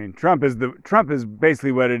 I mean, Trump is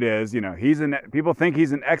basically what it is. People think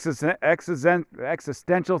he's an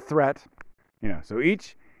existential threat. So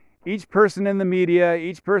each person in the media,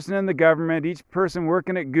 each person in the government, each person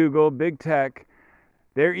working at Google, big tech,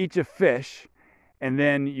 they're each a fish, and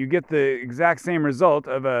then you get the exact same result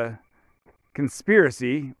of a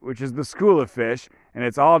conspiracy, which is the school of fish, and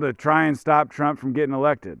it's all to try and stop Trump from getting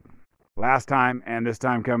elected. Last time and this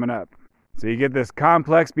time coming up. So you get this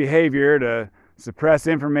complex behavior to suppress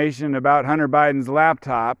information about Hunter Biden's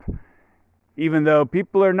laptop, even though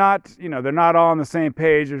people are not, they're not all on the same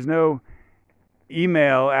page. There's no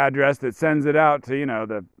email address that sends it out to,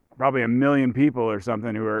 the probably 1 million people or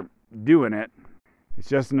something who are doing it. It's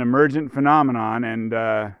just an emergent phenomenon,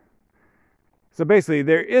 and so basically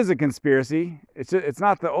there is a conspiracy. It's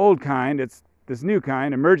not the old kind, it's this new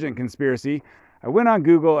kind, emergent conspiracy. I went on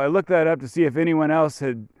Google, I looked that up to see if anyone else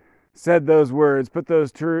had said those words, put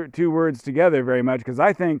those two words together very much, because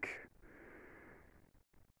I think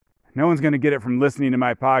No one's going to get it from listening to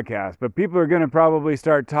my podcast, but people are going to probably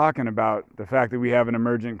start talking about the fact that we have an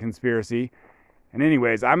emergent conspiracy. And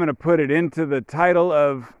anyways, I'm going to put it into the title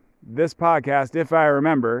of this podcast, if I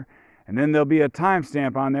remember, and then there'll be a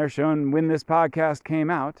timestamp on there showing when this podcast came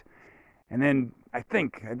out. And then I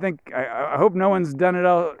hope no one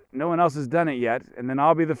else has done it yet, and then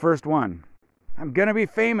I'll be the first one. I'm going to be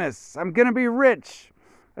famous. I'm going to be rich.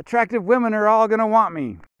 Attractive women are all going to want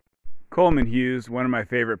me. Coleman Hughes, one of my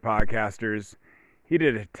favorite podcasters, he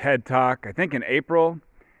did a TED Talk, I think in April,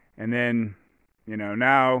 and then,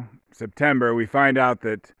 now, September, we find out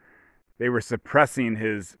that they were suppressing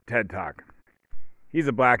his TED Talk. He's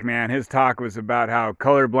a black man. His talk was about how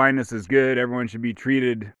color blindness is good. Everyone should be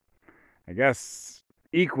treated, I guess,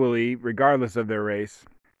 equally, regardless of their race.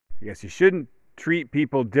 I guess you shouldn't treat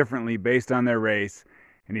people differently based on their race,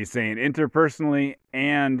 and he's saying interpersonally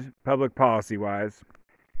and public policy-wise.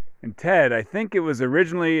 And TED, I think it was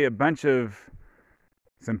originally a bunch of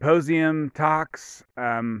symposium talks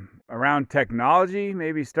around technology,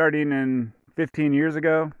 maybe starting in 15 years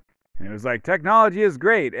ago. And it was like, technology is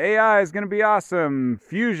great. AI is going to be awesome.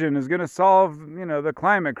 Fusion is going to solve, the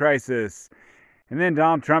climate crisis. And then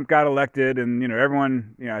Donald Trump got elected, and,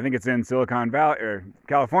 everyone, I think it's in Silicon Valley or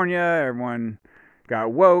California, everyone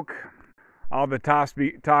got woke. All the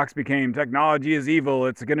talks became technology is evil.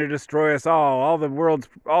 It's going to destroy us all. All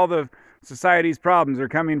the society's problems are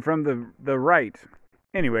coming from the right.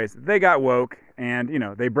 Anyways, they got woke, and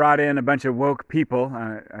they brought in a bunch of woke people.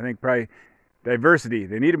 I think probably diversity.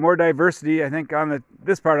 They needed more diversity. I think on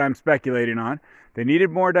this part I'm speculating on. They needed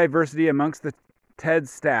more diversity amongst the TED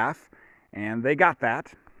staff, and they got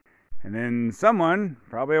that. And then someone,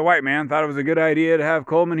 probably a white man, thought it was a good idea to have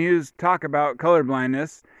Coleman Hughes talk about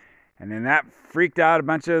colorblindness. And then that freaked out a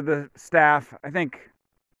bunch of the staff. I think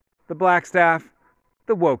the black staff,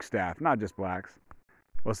 the woke staff, not just blacks.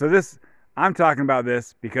 Well, I'm talking about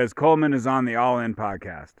this because Coleman is on the All In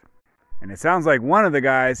podcast. And it sounds like one of the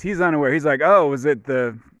guys, he's unaware. He's like, oh, was it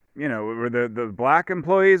were the black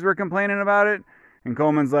employees were complaining about it? And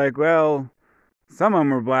Coleman's like, well, some of them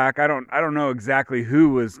were black. I don't know exactly who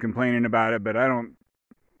was complaining about it, but I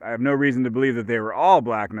have no reason to believe that they were all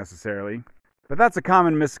black necessarily. But that's a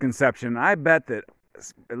common misconception. I bet that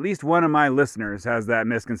at least one of my listeners has that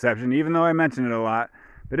misconception, even though I mention it a lot.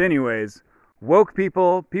 But anyways, woke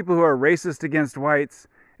people who are racist against whites,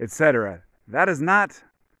 etc., that is not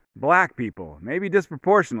black people. Maybe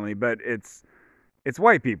disproportionately, but it's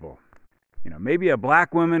white people. Maybe a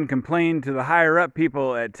black woman complained to the higher up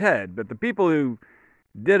people at TED, but the people who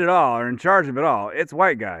did it all, are in charge of it all, it's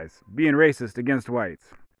white guys being racist against whites.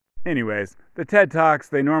 Anyways, the TED Talks,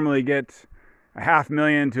 they normally get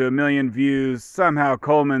 500,000 to 1 million views. Somehow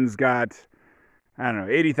Coleman's got,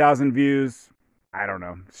 80,000 views. I don't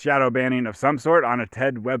know, shadow banning of some sort on a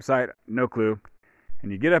TED website, no clue.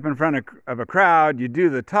 And you get up in front of a crowd, you do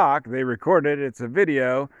the talk, they record it, it's a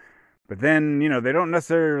video, but then, they don't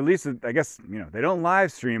necessarily release it. I guess, they don't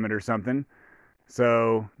live stream it or something.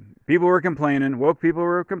 So people were complaining, woke people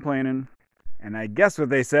were complaining, and I guess what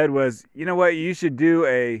they said was, you should do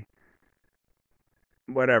a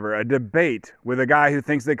debate with a guy who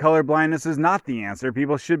thinks that color blindness is not the answer.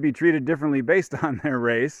 People should be treated differently based on their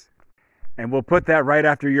race. And we'll put that right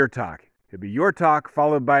after your talk. It'll be your talk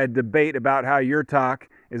followed by a debate about how your talk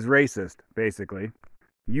is racist, basically.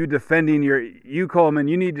 You Coleman,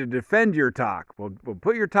 you need to defend your talk. We'll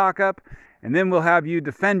put your talk up, and then we'll have you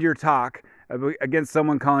defend your talk against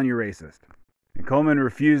someone calling you racist. And Coleman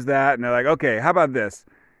refused that, and they're like, okay, how about this?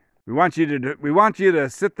 We want you to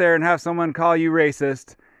sit there and have someone call you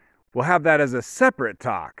racist. We'll have that as a separate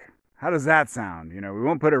talk. How does that sound? We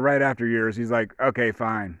won't put it right after yours. He's like, okay,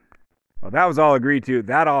 fine. Well, that was all agreed to.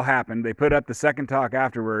 That all happened. They put up the second talk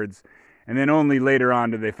afterwards, and then only later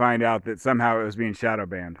on did they find out that somehow it was being shadow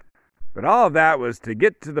banned. But all of that was to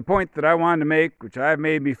get to the point that I wanted to make, which I've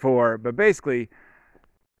made before. But basically,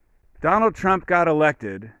 Donald Trump got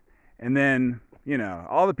elected, and then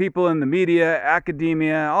all the people in the media,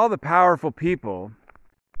 academia, all the powerful people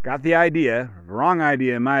got the idea, wrong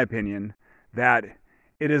idea in my opinion, that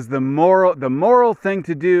it is the moral thing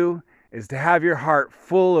to do is to have your heart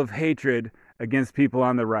full of hatred against people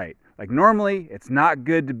on the right. Like normally, it's not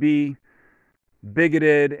good to be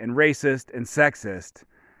bigoted and racist and sexist,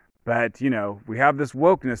 but we have this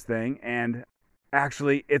wokeness thing, and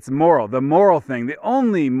actually it's moral. The moral thing, the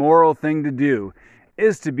only moral thing to do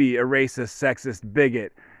is to be a racist, sexist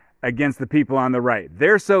bigot against the people on the right.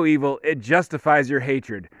 They're so evil, it justifies your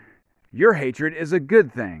hatred. Your hatred is a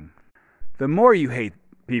good thing. The more you hate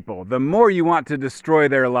people, the more you want to destroy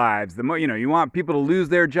their lives, the more, you want people to lose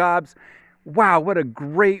their jobs. wow, what a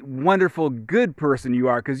great, wonderful, good person you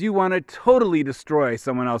are, because you want to totally destroy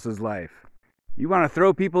someone else's life. You want to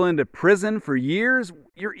throw people into prison for years?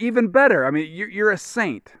 You're even better. I mean, you're a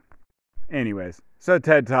saint. Anyways, so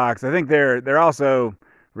TED Talks, I think they're also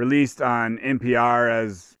released on NPR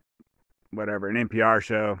as whatever, an NPR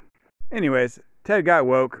show. Anyways, TED got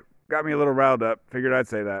woke, got me a little riled up, figured I'd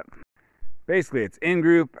say that. Basically, it's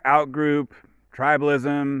in-group, out-group,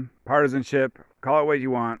 tribalism, partisanship, call it what you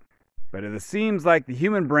want. But it seems like the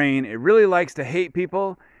human brain, it really likes to hate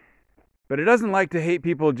people, but it doesn't like to hate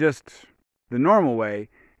people just the normal way.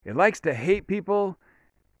 It likes to hate people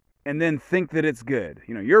and then think that it's good.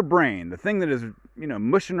 Your brain, the thing that is,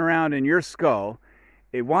 mushing around in your skull,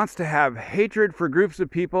 it wants to have hatred for groups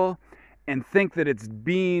of people and think that it's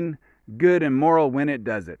being good and moral when it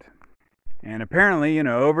does it. And apparently,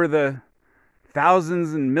 over the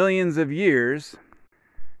thousands and millions of years,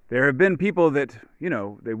 there have been people that,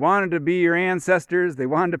 they wanted to be your ancestors. They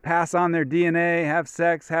wanted to pass on their DNA, have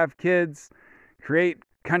sex, have kids, create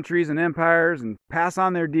countries and empires, and pass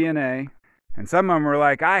on their DNA. And some of them were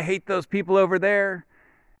like, I hate those people over there,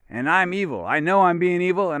 and I'm evil. I know I'm being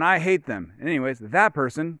evil, and I hate them. And anyways, that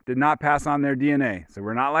person did not pass on their DNA, so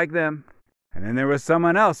we're not like them. And then there was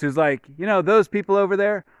someone else who's like, those people over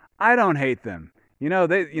there, I don't hate them.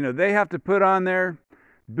 They have to put on their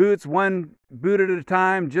boots one boot at a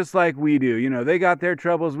time, just like we do. They got their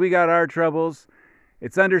troubles, we got our troubles.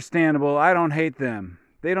 It's understandable. I don't hate them.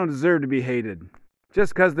 They don't deserve to be hated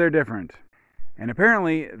just because they're different. And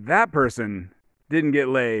apparently that person didn't get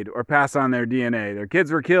laid or pass on their DNA. Their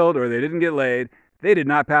kids were killed or they didn't get laid. They did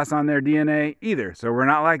not pass on their DNA either. So we're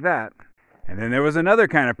not like that. And then there was another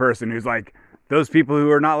kind of person who's like, those people who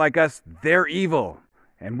are not like us, they're evil.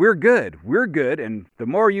 And we're good. We're good. And the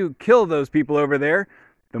more you kill those people over there,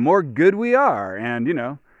 the more good we are. And,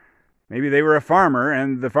 maybe they were a farmer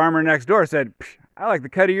and the farmer next door said, I like the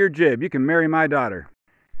cut of your jib. You can marry my daughter.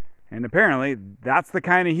 And apparently that's the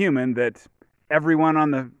kind of human that everyone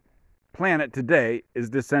on the planet today is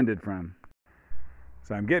descended from.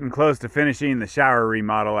 So I'm getting close to finishing the shower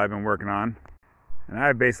remodel I've been working on. And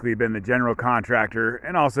I've basically been the general contractor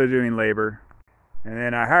and also doing labor. And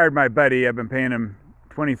then I hired my buddy. I've been paying him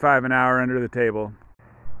 $25 an hour under the table.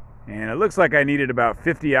 And it looks like I needed about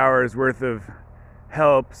 50 hours worth of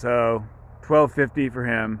help, so $12.50 for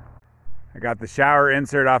him. I got the shower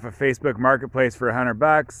insert off of Facebook Marketplace for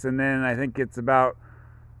 $100, and then I think it's about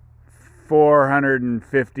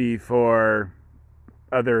 $450 for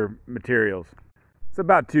other materials. It's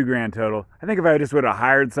about $2,000 total. I think if I just would have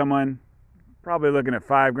hired someone, probably looking at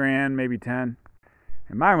 $5,000, maybe 10.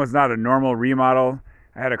 And mine was not a normal remodel.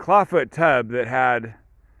 I had a clawfoot tub that it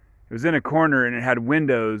was in a corner and it had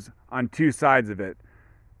windows on two sides of it.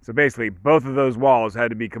 So basically, both of those walls had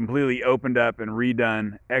to be completely opened up and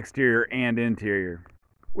redone, exterior and interior,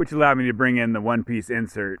 which allowed me to bring in the one-piece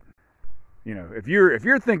insert. If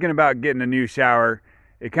you're thinking about getting a new shower,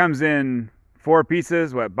 it comes in 4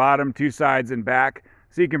 pieces, bottom, 2 sides, and back,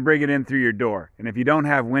 so you can bring it in through your door. And if you don't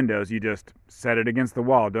have windows, you just set it against the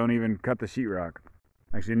wall. Don't even cut the sheetrock.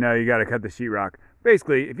 Actually, no, you got to cut the sheetrock.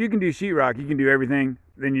 Basically, if you can do sheetrock, you can do everything.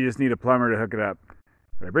 Then you just need a plumber to hook it up.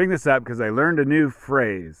 But I bring this up because I learned a new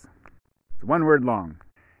phrase. It's 1 word long,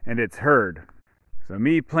 and it's heard. So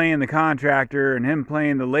me playing the contractor and him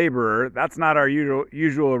playing the laborer, that's not our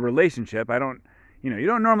usual relationship. You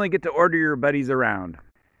don't normally get to order your buddies around.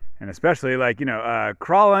 And especially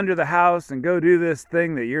crawl under the house and go do this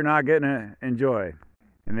thing that you're not going to enjoy.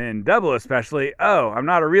 And then double especially, I'm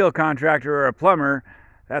not a real contractor or a plumber.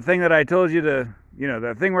 That thing that I told you to,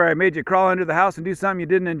 that thing where I made you crawl under the house and do something you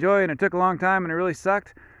didn't enjoy and it took a long time and it really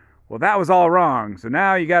sucked. Well, that was all wrong. So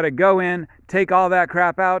now you got to go in, take all that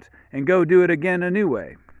crap out, and go do it again a new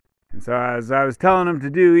way. And so as I was telling him to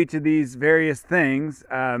do each of these various things,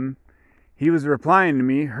 he was replying to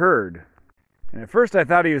me, heard. And at first I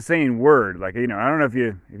thought he was saying word. I don't know if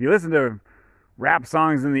you listen to rap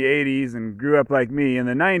songs in the 80s and grew up like me. In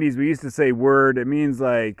the 90s, we used to say word. It means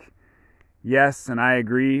yes and I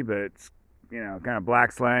agree, but it's, kind of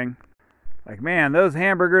black slang. Man, those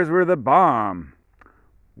hamburgers were the bomb.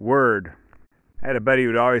 Word. I had a buddy who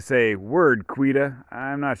would always say, word, Quita.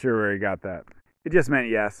 I'm not sure where he got that. It just meant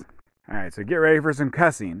yes. All right, so get ready for some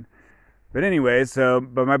cussing. But anyways,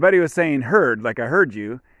 but my buddy was saying heard, like I heard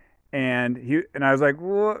you. And I was like,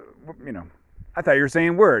 well, I thought you were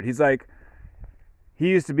saying word. He's like, he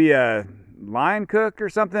used to be a line cook or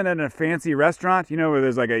something in a fancy restaurant, where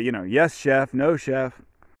there's yes chef, no chef.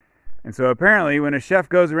 And so apparently when a chef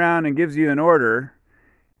goes around and gives you an order,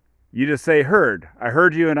 you just say heard. I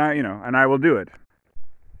heard you and I will do it.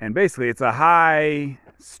 And basically it's a high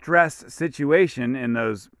stress situation in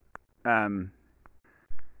those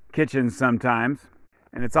kitchens sometimes,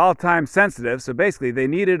 and it's all time sensitive. So basically, they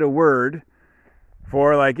needed a word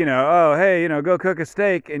for, like, oh, hey, go cook a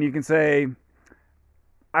steak, and you can say,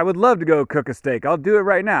 I would love to go cook a steak. I'll do it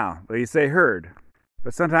right now. Well, you say heard.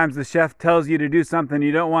 But sometimes the chef tells you to do something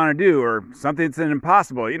you don't want to do, or something that's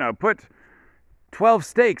impossible. Put 12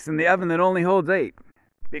 steaks in the oven that only holds 8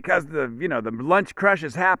 because the lunch crush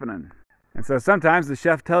is happening. And so sometimes the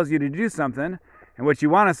chef tells you to do something, and what you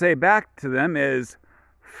want to say back to them is,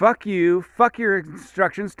 fuck you, fuck your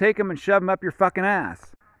instructions, take them and shove them up your fucking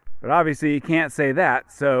ass. But obviously you can't say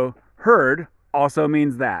that, so heard also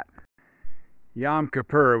means that. Yom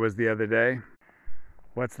Kippur was the other day.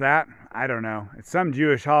 What's that? I don't know. It's some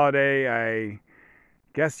Jewish holiday. I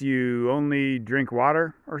guess you only drink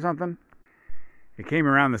water or something. It came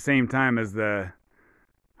around the same time as the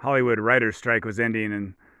Hollywood writers' strike was ending,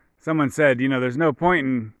 and someone said, there's no point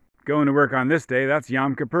in going to work on this day. That's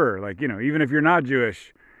Yom Kippur. Like, even if you're not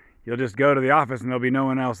Jewish, you'll just go to the office and there'll be no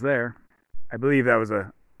one else there. I believe that was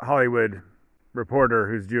a Hollywood reporter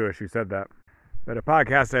who's Jewish who said that. But a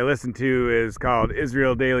podcast I listen to is called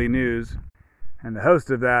Israel Daily News. And the host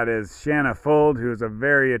of that is Shanna Fold, who is a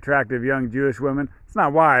very attractive young Jewish woman. It's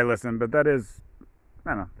not why I listen, but that is, I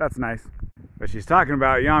don't know, that's nice. But she's talking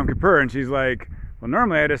about Yom Kippur, and she's like, well,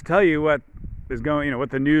 normally I just tell you what is going, what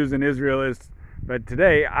the news in Israel is. But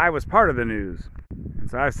today I was part of the news. And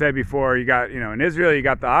so I've said before, you got, in Israel, you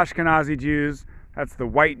got the Ashkenazi Jews. That's the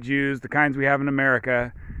white Jews, the kinds we have in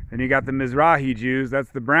America. Then you got the Mizrahi Jews. That's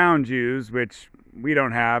the brown Jews, which we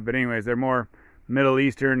don't have. But anyways, they're more Middle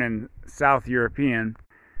Eastern and South European.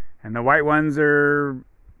 And the white ones are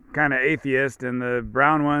kind of atheist, and the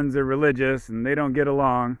brown ones are religious, and they don't get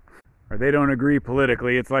along, or they don't agree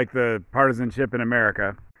politically. It's like the partisanship in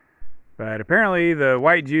America. But apparently the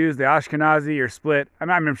white Jews, the Ashkenazi, are split.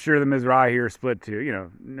 I'm sure the Mizrahi are split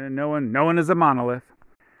too. No one is a monolith.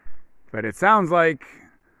 But it sounds like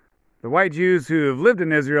the white Jews who have lived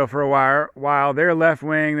in Israel for a while, they're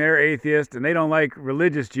left-wing, they're atheist, and they don't like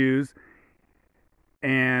religious Jews.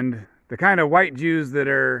 And the kind of white Jews that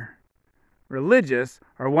are religious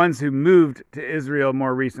are ones who moved to Israel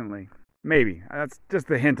more recently. Maybe. That's just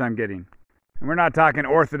the hint I'm getting. And we're not talking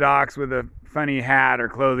Orthodox with a funny hat or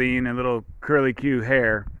clothing and little curly Q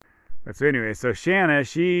hair. But so anyway, so Shanna, I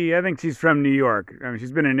think she's from New York.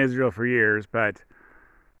 She's been in Israel for years, but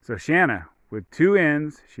so Shanna, with 2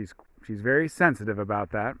 N's, she's very sensitive about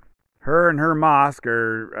that. Her and her mosque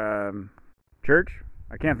or church,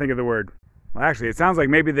 I can't think of the word. Well, actually, it sounds like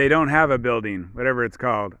maybe they don't have a building, whatever it's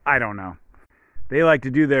called. I don't know. They like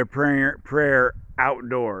to do their prayer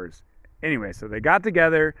outdoors. Anyway, so they got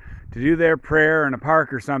together to do their prayer in a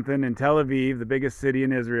park or something in Tel Aviv, the biggest city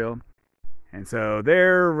in Israel. And so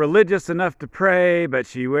they're religious enough to pray, but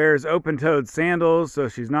she wears open-toed sandals, so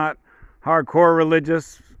she's not hardcore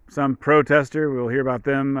religious. Some protester, we'll hear about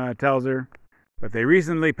them, tells her. But they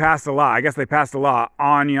recently passed a law. I guess they passed a law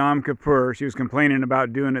on Yom Kippur. She was complaining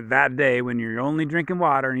about doing it that day when you're only drinking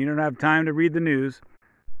water and you don't have time to read the news.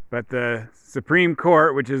 But the Supreme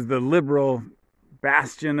Court, which is the liberal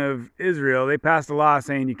bastion of Israel, they passed a law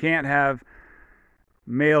saying you can't have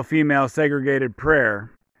male-female segregated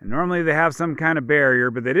prayer. And normally they have some kind of barrier,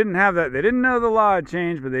 but they didn't have that. They didn't know the law had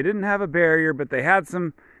changed, but they didn't have a barrier, but they had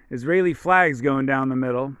some Israeli flags going down the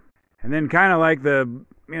middle. And then kind of like the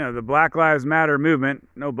Black Lives Matter movement,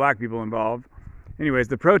 no black people involved. Anyways,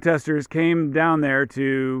 the protesters came down there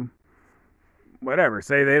to,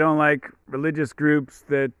 say they don't like religious groups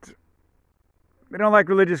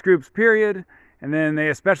period. And then they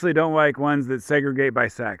especially don't like ones that segregate by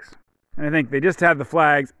sex. And I think they just had the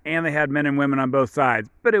flags and they had men and women on both sides.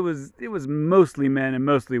 But it was mostly men and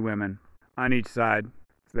mostly women on each side.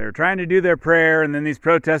 So they were trying to do their prayer, and then these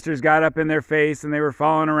protesters got up in their face and they were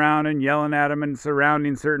following around and yelling at them and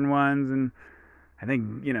surrounding certain ones. And I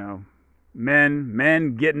think,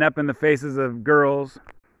 men getting up in the faces of girls,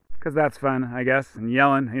 because that's fun, I guess, and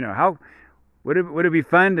yelling. How would it be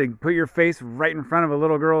fun to put your face right in front of a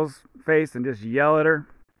little girl's face and just yell at her?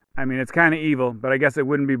 It's kind of evil, but I guess it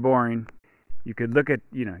wouldn't be boring. You could look at,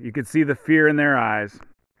 you could see the fear in their eyes.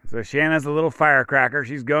 So Shanna's a little firecracker.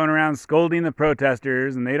 She's going around scolding the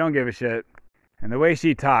protesters, and they don't give a shit. And the way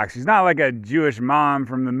she talks, she's not like a Jewish mom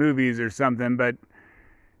from the movies or something, but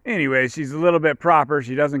anyway, she's a little bit proper.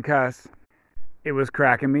 She doesn't cuss. It was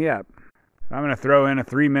cracking me up. So I'm going to throw in a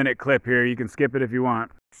 3-minute clip here. You can skip it if you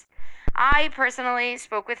want. I personally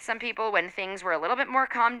spoke with some people when things were a little bit more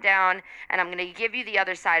calmed down, and I'm going to give you the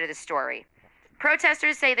other side of the story.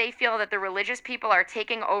 Protesters say they feel that the religious people are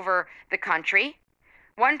taking over the country.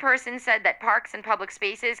 One person said that parks and public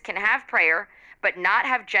spaces can have prayer, but not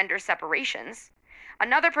have gender separations.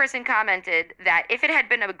 Another person commented that if it had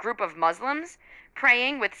been a group of Muslims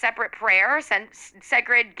praying with separate prayer,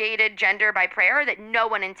 segregated gender by prayer, that no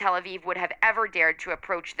one in Tel Aviv would have ever dared to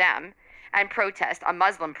approach them and protest a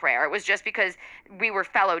Muslim prayer. It was just because we were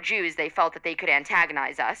fellow Jews, they felt that they could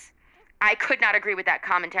antagonize us. I could not agree with that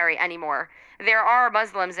commentary anymore. There are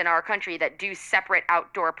Muslims in our country that do separate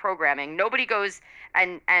outdoor programming. Nobody goes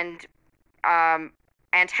and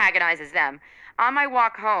antagonizes them. On my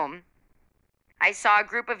walk home, I saw a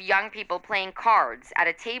group of young people playing cards at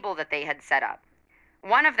a table that they had set up.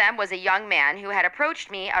 One of them was a young man who had approached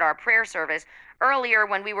me at our prayer service earlier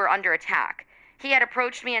when we were under attack. He had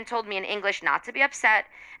approached me and told me in English not to be upset,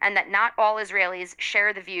 and that not all Israelis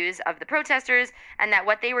share the views of the protesters, and that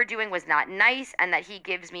what they were doing was not nice, and that he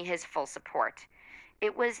gives me his full support.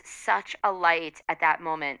 It was such a light at that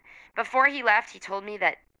moment. Before he left, he told me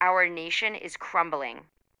that our nation is crumbling.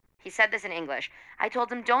 He said this in English. I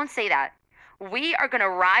told him, don't say that. We are going to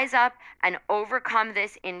rise up and overcome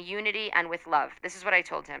this in unity and with love. This is what I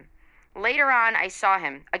told him. Later on, I saw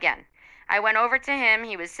him again. I went over to him.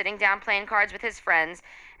 He was sitting down playing cards with his friends,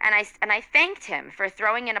 and I thanked him for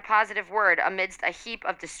throwing in a positive word amidst a heap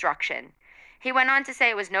of destruction. He went on to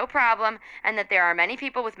say it was no problem, and that there are many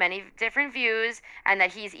people with many different views, and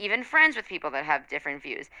that he's even friends with people that have different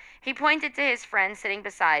views. He pointed to his friend sitting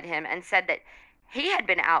beside him and said that he had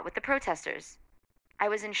been out with the protesters. I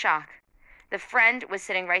was in shock. The friend was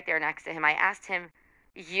sitting right there next to him. I asked him,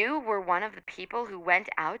 you were one of the people who went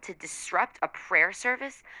out to disrupt a prayer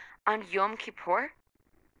service on Yom Kippur?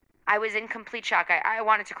 I was in complete shock. I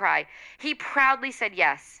wanted to cry. He proudly said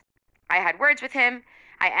yes. I had words with him.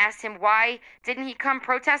 I asked him why didn't he come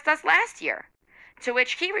protest us last year? To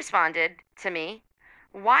which he responded to me,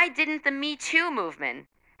 why didn't the Me Too movement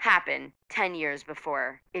happen 10 years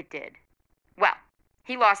before it did? Well,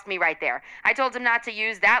 he lost me right there. I told him not to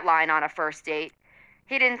use that line on a first date.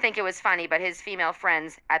 He didn't think it was funny, but his female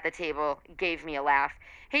friends at the table gave me a laugh.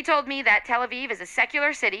 He told me that Tel Aviv is a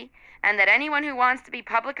secular city and that anyone who wants to be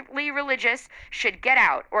publicly religious should get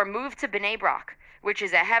out or move to Bnei Brak, which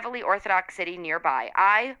is a heavily Orthodox city nearby.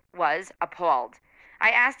 I was appalled. I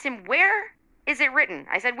asked him, where is it written?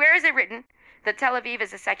 I said, where is it written that Tel Aviv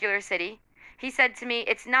is a secular city? He said to me,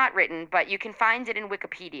 it's not written, but you can find it in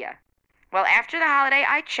Wikipedia. Well, after the holiday,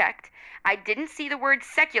 I checked. I didn't see the word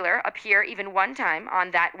secular appear even one time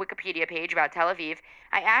on that Wikipedia page about Tel Aviv.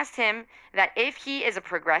 I asked him that if he is a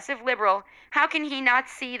progressive liberal, how can he not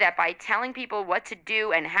see that by telling people what to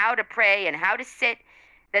do and how to pray and how to sit,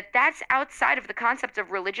 that's outside of the concept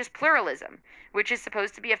of religious pluralism, which is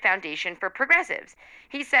supposed to be a foundation for progressives.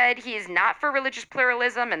 He said he is not for religious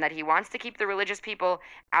pluralism and that he wants to keep the religious people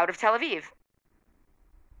out of Tel Aviv.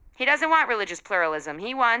 He doesn't want religious pluralism.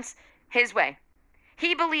 He wants his way.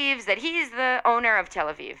 He believes that he is the owner of Tel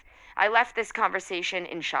Aviv. I left this conversation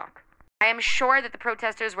in shock. I am sure that the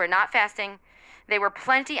protesters were not fasting. They were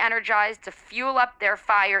plenty energized to fuel up their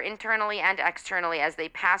fire internally and externally as they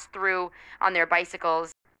passed through on their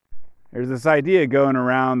bicycles. There's this idea going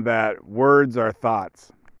around that words are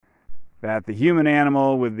thoughts, that the human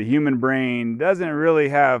animal with the human brain doesn't really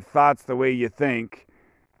have thoughts the way you think.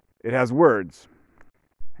 It has words.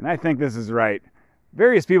 And I think this is right.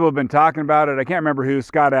 Various people have been talking about it. I can't remember who.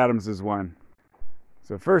 Scott Adams is one.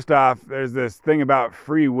 So first off, there's this thing about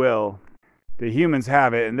free will. The humans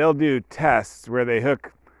have it, and they'll do tests where they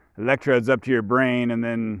hook electrodes up to your brain, and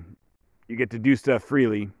then you get to do stuff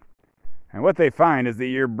freely. And what they find is that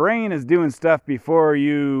your brain is doing stuff before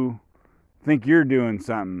you think you're doing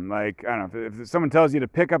something. Like, I don't know, if someone tells you to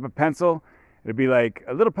pick up a pencil, it'd be like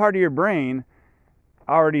a little part of your brain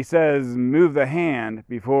already says move the hand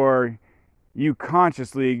before you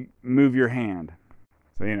consciously move your hand.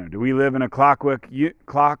 So, do we live in a clockwork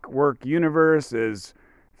universe? Is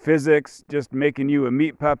physics just making you a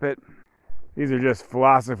meat puppet? These are just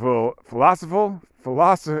philosophical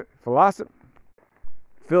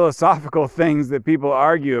things that people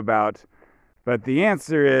argue about. But the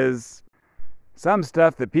answer is some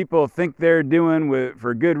stuff that people think they're doing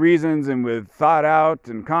for good reasons and with thought out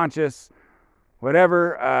and conscious,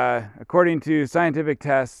 whatever, according to scientific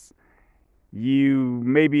tests,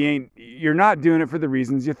 you're not doing it for the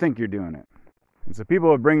reasons you think you're doing it. And so people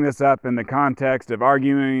will bring this up in the context of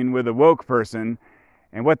arguing with a woke person,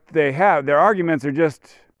 and what they have, their arguments are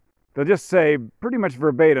they'll just say pretty much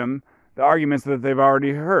verbatim the arguments that they've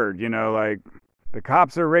already heard, like the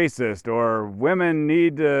cops are racist, or women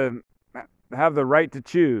need to have the right to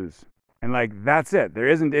choose. And that's it. There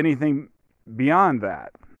isn't anything beyond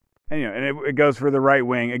that. And, it goes for the right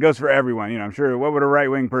wing. It goes for everyone. I'm sure, what would a right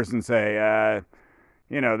wing person say?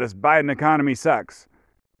 This Biden economy sucks.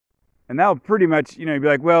 And that'll pretty much, you'd be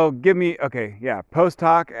like, well, give me, okay, yeah, post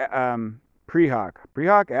hoc,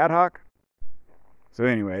 pre-hoc, ad hoc. So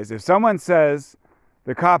anyways, if someone says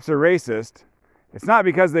the cops are racist, it's not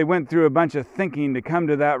because they went through a bunch of thinking to come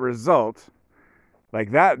to that result.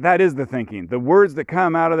 Like that is the thinking. The words that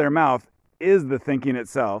come out of their mouth is the thinking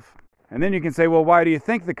itself. And then you can say, well, why do you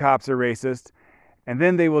think the cops are racist? And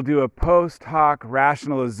then they will do a post hoc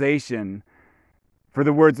rationalization for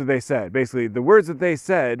the words that they said. Basically, the words that they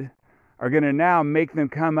said are going to now make them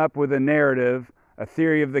come up with a narrative, a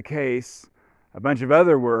theory of the case, a bunch of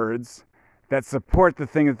other words that support the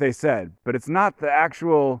thing that they said. But it's not the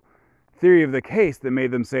actual theory of the case that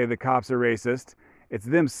made them say the cops are racist. It's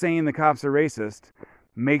them saying the cops are racist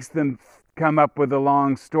makes them come up with a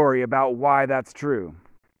long story about why that's true.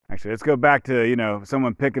 Actually, let's go back to,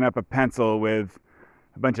 someone picking up a pencil with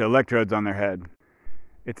a bunch of electrodes on their head.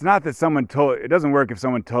 It's not that it doesn't work if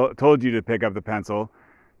someone told you to pick up the pencil.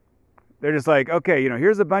 They're just like, okay,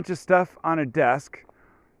 here's a bunch of stuff on a desk.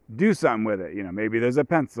 Do something with it. Maybe there's a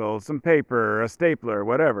pencil, some paper, a stapler,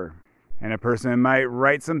 whatever. And a person might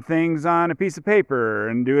write some things on a piece of paper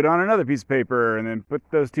and do it on another piece of paper and then put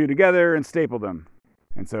those two together and staple them.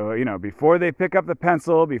 And so, before they pick up the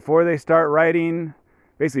pencil, before they start writing,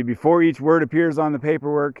 basically before each word appears on the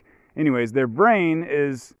paperwork, anyways, their brain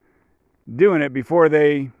is doing it before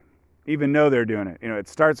they even know they're doing it. It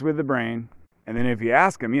starts with the brain. And then if you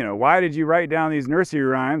ask them, why did you write down these nursery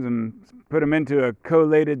rhymes and put them into a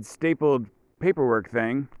collated, stapled paperwork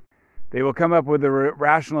thing, they will come up with a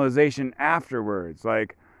rationalization afterwards.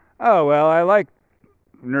 Like, oh, well, I like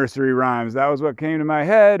nursery rhymes. That was what came to my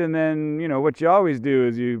head. And then, what you always do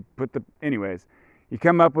is you anyways, you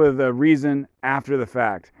come up with a reason after the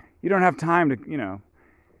fact. You don't have time to,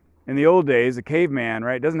 in the old days, a caveman,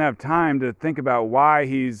 right, doesn't have time to think about why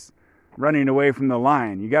he's running away from the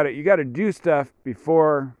lion. You got to do stuff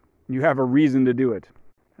before you have a reason to do it.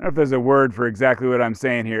 I don't know if there's a word for exactly what I'm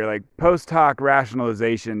saying here. Like post hoc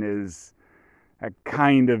rationalization that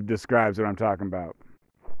kind of describes what I'm talking about.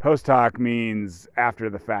 Post hoc means after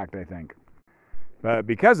the fact, I think. But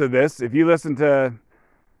because of this, if you listen to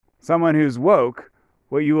someone who's woke,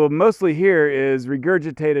 what you will mostly hear is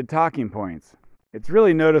regurgitated talking points. It's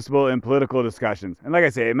really noticeable in political discussions. And like I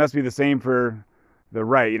say, it must be the same for the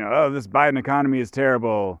right. Oh, this Biden economy is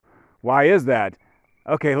terrible. Why is that?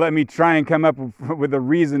 Okay, let me try and come up with a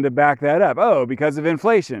reason to back that up. Oh, because of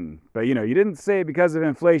inflation. But you didn't say because of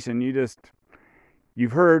inflation.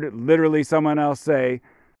 You've heard literally someone else say,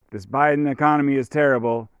 this Biden economy is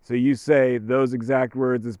terrible. So you say those exact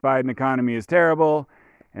words, this Biden economy is terrible.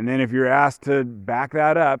 And then if you're asked to back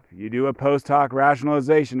that up, you do a post hoc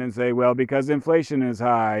rationalization and say, well, because inflation is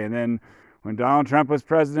high. And then when Donald Trump was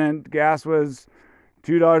president, gas was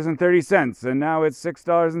 $2.30 and now it's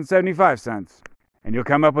 $6.75. And you'll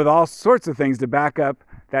come up with all sorts of things to back up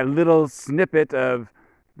that little snippet of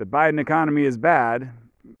the Biden economy is bad,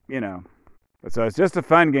 So it's just a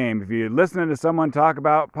fun game. If you're listening to someone talk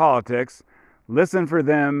about politics, listen for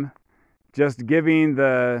them just giving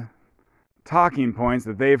the talking points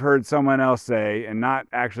that they've heard someone else say and not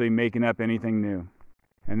actually making up anything new.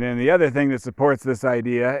 And then the other thing that supports this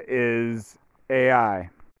idea is AI.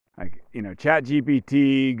 Like,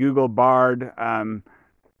 ChatGPT, Google Bard,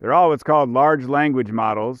 they're all what's called large language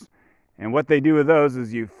models. And what they do with those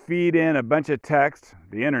is you feed in a bunch of text,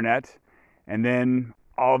 the internet, and then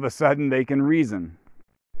all of a sudden they can reason.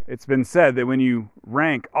 It's been said that when you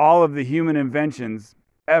rank all of the human inventions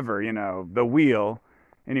ever, the wheel,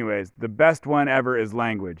 anyways, the best one ever is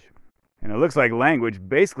language. And it looks like language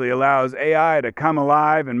basically allows AI to come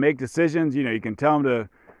alive and make decisions. You can tell them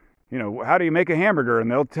to, how do you make a hamburger? And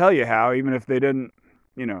they'll tell you how, even if they didn't,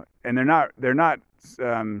 and they're not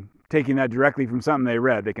taking that directly from something they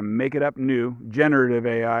read. They can make it up new, generative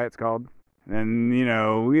AI, it's called. And,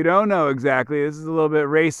 we don't know exactly. This is a little bit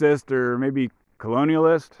racist or maybe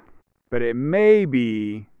colonialist, but it may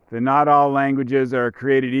be that not all languages are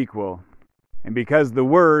created equal. And because the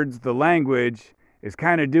language is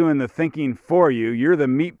kind of doing the thinking for you, you're the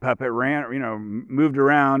meat puppet moved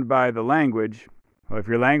around by the language. Well, if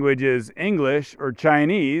your language is English or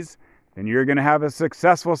Chinese, then you're going to have a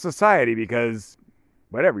successful society because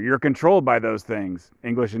you're controlled by those things,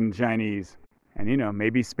 English and Chinese. And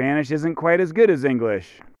maybe Spanish isn't quite as good as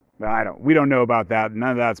English. We don't know about that.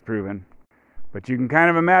 None of that's proven. But you can kind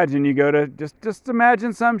of imagine, you go to, just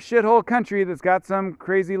imagine some shithole country that's got some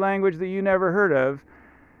crazy language that you never heard of.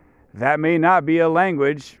 That may not be a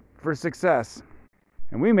language for success.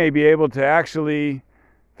 And we may be able to actually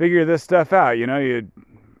figure this stuff out. I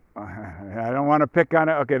don't want to pick on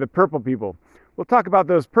it. Okay, the purple people. We'll talk about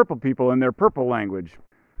those purple people and their purple language.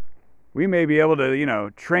 We may be able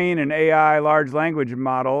to, train an AI large language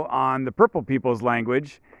model on the purple people's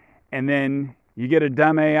language, and then you get a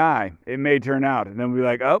dumb AI. It may turn out, and then we'll be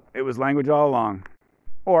like, oh, it was language all along.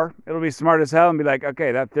 Or it'll be smart as hell and be like,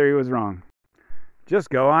 okay, that theory was wrong. Just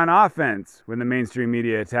go on offense when the mainstream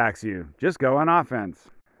media attacks you. Just go on offense.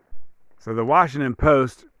 So the Washington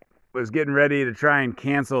Post was getting ready to try and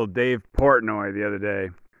cancel Dave Portnoy the other day.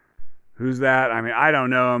 Who's that? I mean, I don't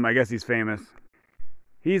know him. I guess he's famous.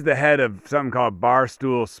 He's the head of something called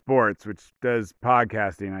Barstool Sports, which does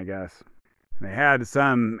podcasting, I guess. They had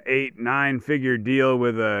some 8-9 figure deal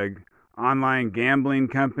with a online gambling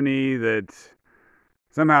company that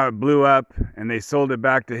somehow it blew up, and they sold it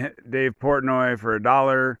back to Dave Portnoy for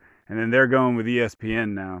 $1, and then they're going with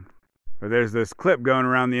ESPN now. But there's this clip going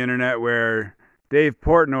around the internet where Dave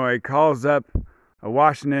Portnoy calls up a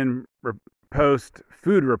Washington Post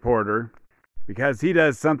food reporter because he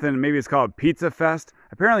does something, maybe it's called Pizza Fest.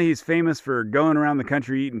 Apparently he's famous for going around the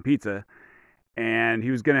country eating pizza, and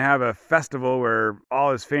he was going to have a festival where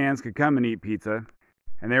all his fans could come and eat pizza,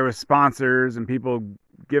 and there were sponsors and people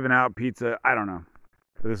giving out pizza. I don't know.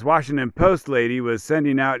 But this Washington Post lady was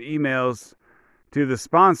sending out emails to the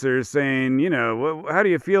sponsors saying, how do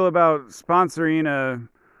you feel about sponsoring a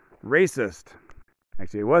racist?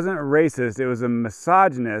 Actually, it wasn't a racist, it was a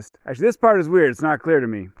misogynist. Actually, this part is weird, it's not clear to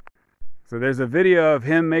me. So there's a video of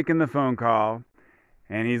him making the phone call,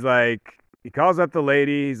 and he calls up the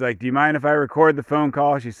lady, he's like, do you mind if I record the phone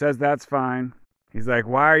call? She says that's fine. He's like,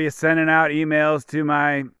 why are you sending out emails to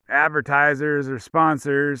my advertisers or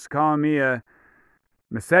sponsors calling me a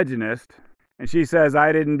misogynist? And she says,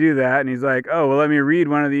 I didn't do that. And he's like, oh, well, let me read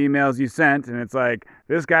one of the emails you sent. And it's like,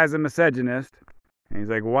 this guy's a misogynist. And he's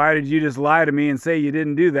like, why did you just lie to me and say you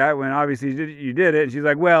didn't do that when obviously you did it? And she's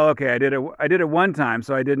like, well, okay, I did it one time,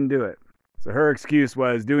 so I didn't do it. So her excuse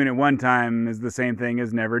was doing it one time is the same thing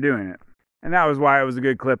as never doing it. And that was why it was a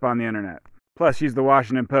good clip on the internet. Plus, she's the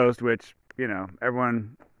Washington Post, which,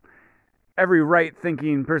 every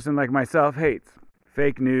right-thinking person like myself hates.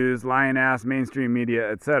 Fake news, lying-ass mainstream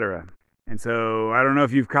media, etc. And so I don't know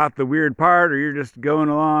if you've caught the weird part or you're just going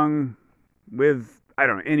along with, I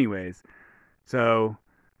don't know, anyways. So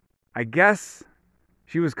I guess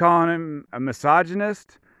she was calling him a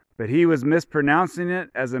misogynist, but he was mispronouncing it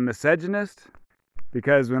as a misogynist.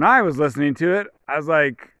 Because when I was listening to it, I was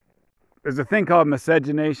like, there's a thing called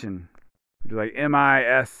miscegenation, which is like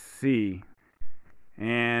M-I-S-C.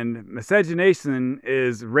 And miscegenation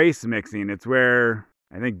is race mixing. It's where,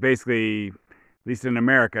 I think basically, at least in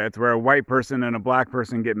America, it's where a white person and a black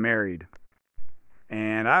person get married.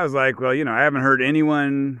 And I was like, well, I haven't heard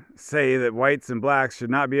anyone say that whites and blacks should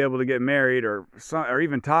not be able to get married or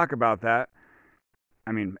even talk about that.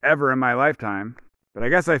 I mean, ever in my lifetime. But I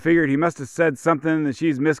guess I figured he must have said something that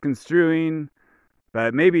she's misconstruing.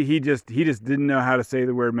 But maybe he just didn't know how to say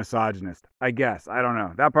the word misogynist. I guess. I don't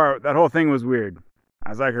know. That whole thing was weird. I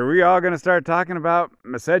was like, are we all going to start talking about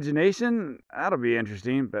miscegenation? That'll be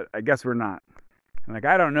interesting, but I guess we're not. And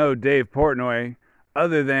I don't know Dave Portnoy,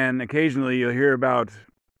 other than occasionally you'll hear about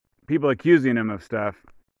people accusing him of stuff.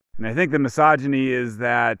 And I think the misogyny is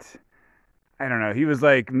that, I don't know, he was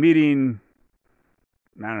meeting,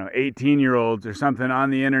 18-year-olds or something on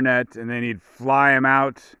the internet, and then he'd fly them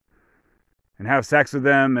out and have sex with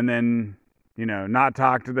them, and then, not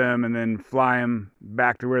talk to them, and then fly them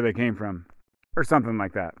back to where they came from, or something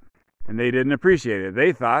like that. And they didn't appreciate it.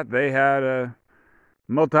 They thought they had a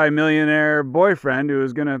multi-millionaire boyfriend who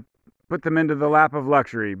was going to put them into the lap of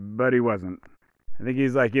luxury, but he wasn't. I think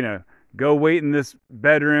he's like, go wait in this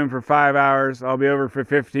bedroom for 5 hours. I'll be over for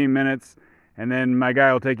 15 minutes, and then my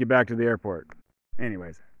guy will take you back to the airport.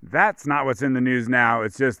 Anyways, that's not what's in the news now.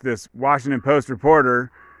 It's just this Washington Post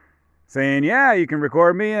reporter saying, yeah, you can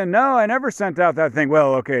record me, and no, I never sent out that thing.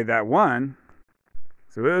 Well, okay, that one.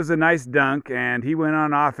 So it was a nice dunk, and he went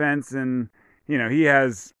on offense, and, he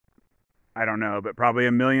has, I don't know, but probably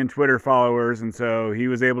 1 million Twitter followers, and so he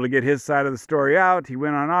was able to get his side of the story out. He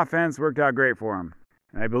went on offense, worked out great for him.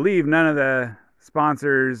 And I believe none of the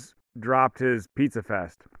sponsors dropped his Pizza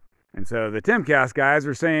Fest. And so the Timcast guys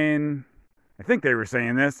were saying, I think they were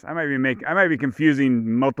saying this. I might be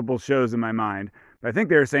confusing multiple shows in my mind, but I think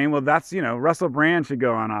they were saying, well, that's, Russell Brand should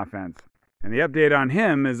go on offense. And the update on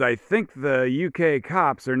him is I think the UK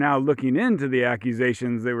cops are now looking into the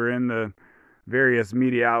accusations that were in the various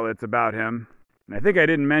media outlets about him. And I think I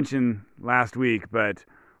didn't mention last week, but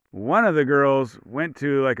one of the girls went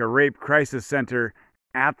to a rape crisis center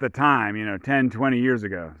at the time, 10, 20 years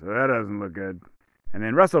ago. So that doesn't look good. And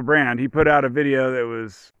then Russell Brand, he put out a video that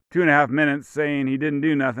was 2.5 minutes saying he didn't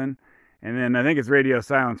do nothing. And then I think it's radio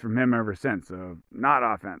silence from him ever since. So not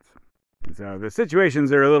offense. And so the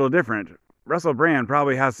situations are a little different. Russell Brand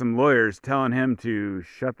probably has some lawyers telling him to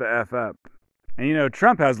shut the F up. And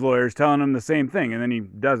Trump has lawyers telling him the same thing, and then he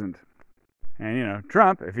doesn't. And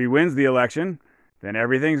Trump, if he wins the election, then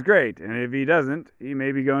everything's great. And if he doesn't, he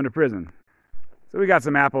may be going to prison. So we got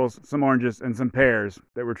some apples, some oranges, and some pears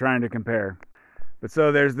that we're trying to compare. But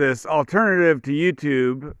so there's this alternative to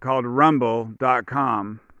YouTube called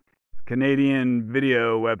rumble.com, Canadian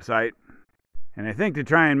video website. And I think to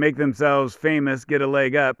try and make themselves famous, get a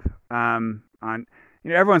leg up on,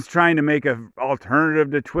 everyone's trying to make an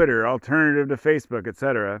alternative to Twitter, alternative to Facebook,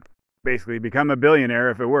 etc. Basically become a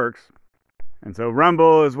billionaire if it works. And so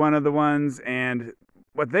Rumble is one of the ones, and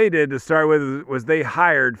what they did to start with was they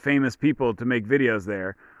hired famous people to make videos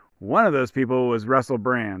there. One of those people was Russell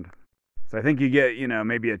Brand. So I think you get,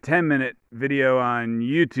 maybe a 10-minute video on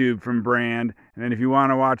YouTube from Brand, and then if you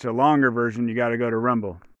want to watch a longer version, you got to go to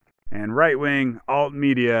Rumble. And right-wing alt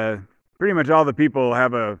media, pretty much all the people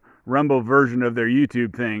have a Rumble version of their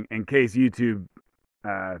YouTube thing in case YouTube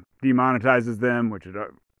demonetizes them, which it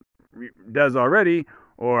does already,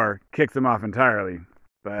 or kicks them off entirely.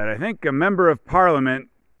 But I think a member of parliament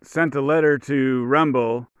sent a letter to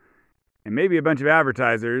Rumble and maybe a bunch of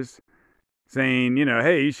advertisers saying,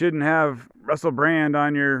 hey, you shouldn't have Russell Brand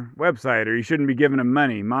on your website, or you shouldn't be giving him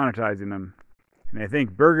money, monetizing them. And I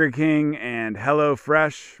think Burger King and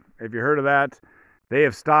HelloFresh, if you heard of that, they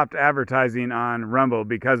have stopped advertising on Rumble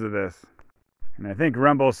because of this. And I think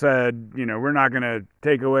Rumble said, we're not going to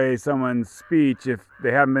take away someone's speech if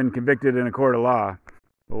they haven't been convicted in a court of law.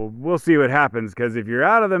 Well, we'll see what happens, because if you're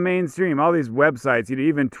out of the mainstream, all these websites,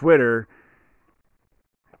 even Twitter,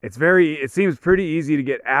 it seems pretty easy to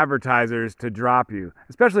get advertisers to drop you.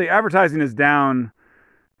 Especially advertising is down,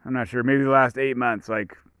 I'm not sure, maybe the last 8 months.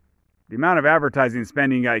 Like, the amount of advertising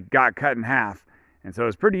spending got cut in half. And so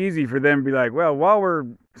it's pretty easy for them to be like, well, while we're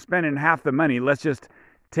spending half the money, let's just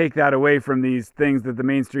take that away from these things that the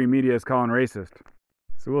mainstream media is calling racist.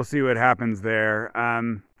 So we'll see what happens there.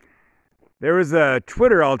 There was a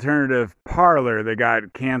Twitter alternative, Parler, that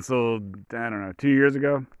got canceled, 2 years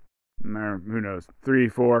ago. Or who knows, 3,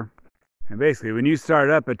 4. And basically, when you start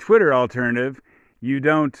up a Twitter alternative,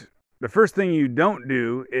 the first thing you don't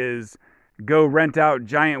do is go rent out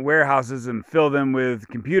giant warehouses and fill them with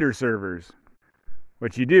computer servers.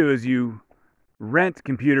 What you do is you rent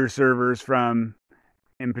computer servers from,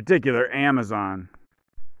 in particular, Amazon.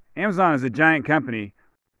 Amazon is a giant company.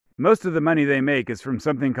 Most of the money they make is from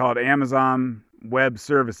something called Amazon Web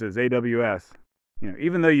Services, AWS.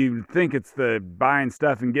 Even though you think it's the buying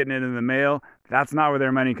stuff and getting it in the mail, that's not where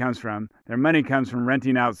their money comes from. Their money comes from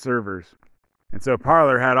renting out servers. And so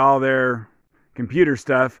Parler had all their computer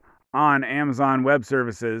stuff on Amazon Web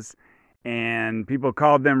Services, and people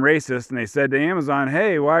called them racist, and they said to Amazon,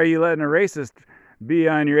 hey, why are you letting a racist be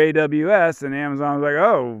on your AWS? And Amazon was like,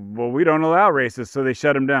 oh, well, we don't allow racists, so they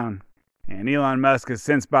shut them down. And Elon Musk has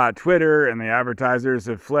since bought Twitter, and the advertisers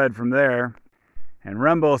have fled from there. And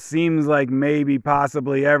Rumble seems like maybe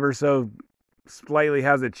possibly ever so slightly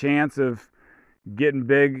has a chance of getting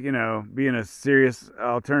big, being a serious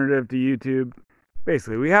alternative to YouTube.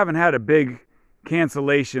 Basically, we haven't had a big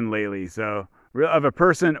cancellation lately, so of a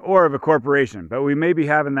person or of a corporation, but we may be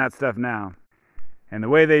having that stuff now. And the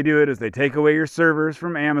way they do it is they take away your servers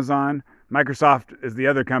from Amazon. Microsoft is the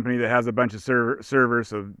other company that has a bunch of servers,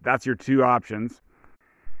 so that's your two options.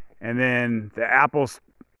 And then the Apple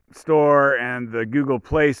Store and the Google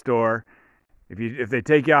Play Store, if they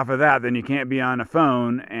take you off of that, then you can't be on a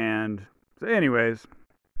phone. And so anyways,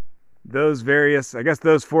 those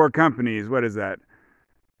 4 companies, what is that?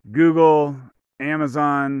 Google,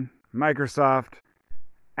 Amazon, Microsoft,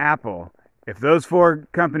 Apple. If those 4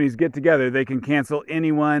 companies get together, they can cancel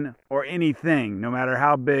anyone or anything, no matter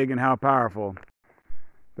how big and how powerful.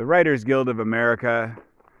 The Writers Guild of America,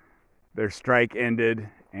 their strike ended,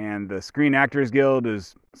 and the Screen Actors Guild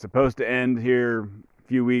is supposed to end here a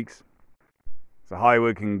few weeks. So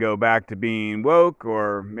Hollywood can go back to being woke,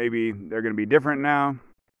 or maybe they're going to be different now.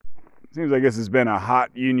 Seems like this has been a hot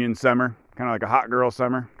union summer, kind of like a hot girl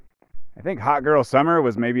summer. I think hot girl summer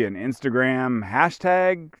was maybe an Instagram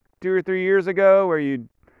hashtag 2 or 3 years ago, where you'd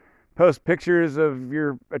post pictures of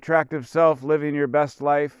your attractive self living your best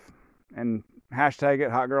life and hashtag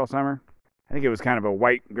it hot girl summer. I think it was kind of a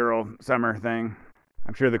white girl summer thing.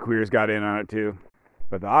 I'm sure the queers got in on it too.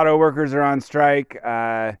 But the auto workers are on strike.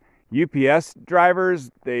 UPS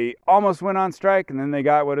drivers, they almost went on strike, and then they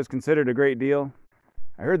got what is considered a great deal.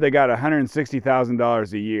 I heard they got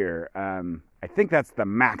 $160,000 a year. I think that's the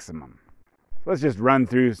maximum. So let's just run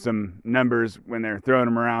through some numbers when they're throwing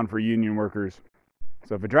them around for union workers.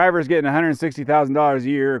 So if a driver is getting $160,000 a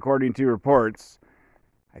year, according to reports,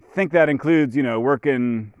 I think that includes,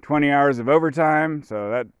 working 20 hours of overtime, so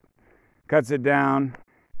that cuts it down.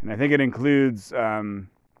 And I think it includes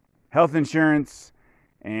health insurance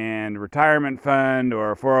and retirement fund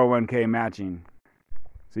or 401k matching.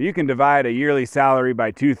 So you can divide a yearly salary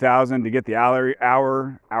by 2,000 to get the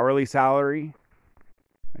hourly salary.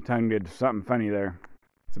 My tongue did something funny there.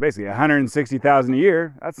 So basically, 160,000 a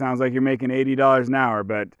year. That sounds like you're making $80 an hour,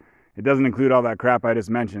 but it doesn't include all that crap I just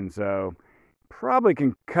mentioned. So probably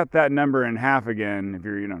can cut that number in half again if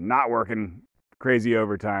you're, not working crazy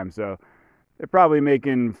overtime. So they're probably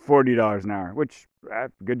making $40 an hour, which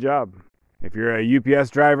good job. If you're a UPS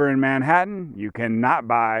driver in Manhattan, you cannot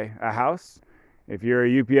buy a house. If you're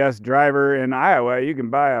a UPS driver in Iowa, you can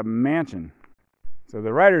buy a mansion. So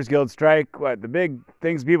the Writers Guild strike, the big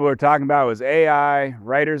things people are talking about was AI,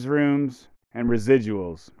 writers' rooms, and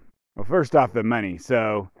residuals. Well, first off, the money.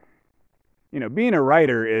 So, being a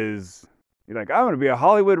writer is, you're like, I'm going to be a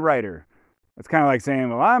Hollywood writer. It's kind of like saying,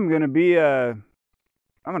 well, I'm going to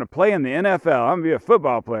play in the NFL. I'm going to be a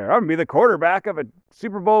football player. I'm going to be the quarterback of a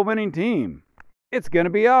Super Bowl winning team. It's going to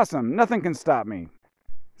be awesome. Nothing can stop me.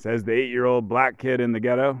 Says the 8-year-old black kid in the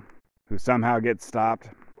ghetto who somehow gets stopped.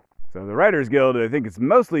 So the Writers Guild, I think it's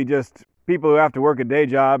mostly just people who have to work a day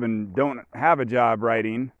job and don't have a job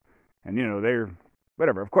writing. And, they're,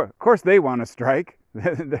 whatever. Of course they want to strike.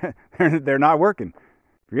 They're not working.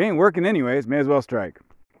 If you ain't working anyways, may as well strike.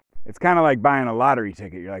 It's kind of like buying a lottery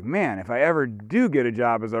ticket. You're like, man, if I ever do get a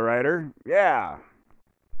job as a writer, yeah.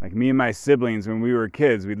 Like me and my siblings, when we were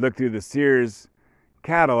kids, we'd look through the Sears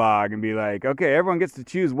catalog and be like, okay, everyone gets to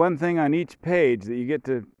choose one thing on each page that you get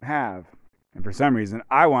to have. And for some reason,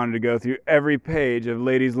 I wanted to go through every page of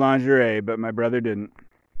ladies' lingerie, but my brother didn't.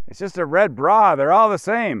 It's just a red bra. They're all the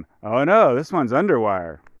same. Oh no, this one's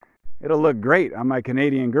underwire. It'll look great on my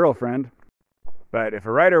Canadian girlfriend. But if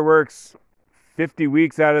a writer works 50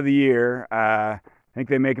 weeks out of the year, I think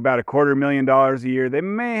they make about $250,000 a year. They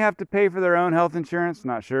may have to pay for their own health insurance,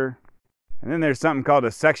 not sure. And then there's something called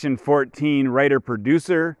a Section 14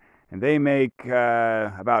 writer-producer, and they make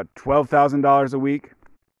about $12,000 a week,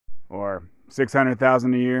 or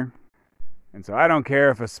 $600,000 a year. And so I don't care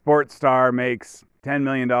if a sports star makes $10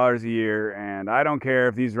 million a year, and I don't care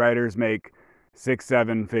if these writers make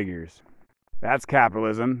 6-7 figures. That's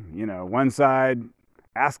capitalism. One side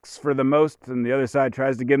asks for the most, and the other side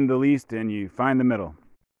tries to give them the least, and you find the middle.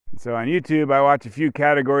 And so on YouTube, I watch a few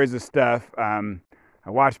categories of stuff. I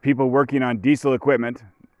watch people working on diesel equipment,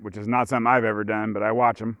 which is not something I've ever done, but I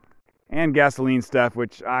watch them. And gasoline stuff,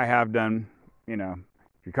 which I have done.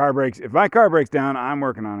 If my car breaks down, I'm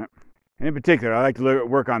working on it. And in particular, I like to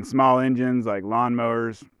work on small engines like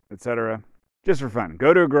lawnmowers, etc. Just for fun.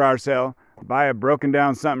 Go to a garage sale, buy a broken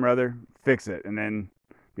down something or other, fix it, and then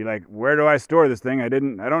be like, where do I store this thing? I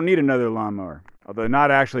don't need another lawnmower. Although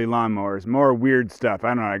not actually lawnmowers, more weird stuff. I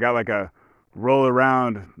don't know, I got like a roll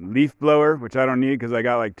around leaf blower, which I don't need because I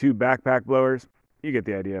got like 2 backpack blowers. You get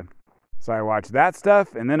the idea. So I watch that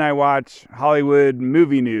stuff, and then I watch Hollywood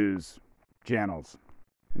movie news channels.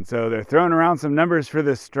 And so they're throwing around some numbers for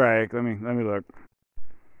this strike. Let me look.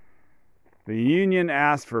 The union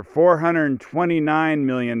asked for $429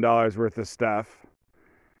 million worth of stuff.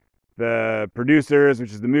 The producers,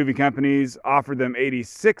 which is the movie companies, offered them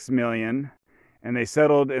 $86 million, and they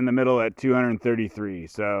settled in the middle at $233.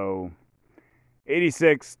 So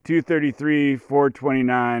 86, 233,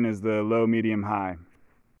 429 is the low, medium, high.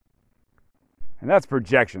 And that's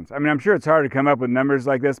projections. I'm sure it's hard to come up with numbers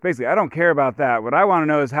like this. Basically, I don't care about that. What I want to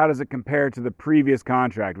know is how does it compare to the previous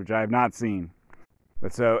contract, which I have not seen.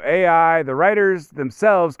 But so AI, the writers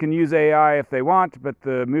themselves can use AI if they want, but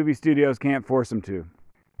the movie studios can't force them to.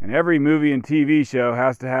 And every movie and TV show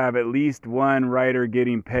has to have at least one writer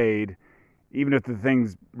getting paid, even if the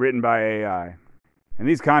thing's written by AI. And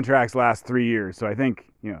these contracts last 3 years. So I think,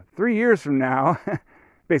 3 years from now,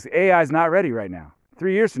 basically AI is not ready right now.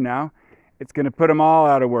 3 years from now, it's going to put them all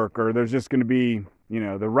out of work, or there's just going to be,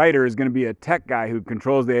 the writer is going to be a tech guy who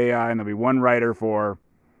controls the AI, and there'll be one writer for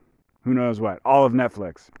who knows what, all of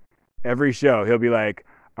Netflix. Every show, he'll be like,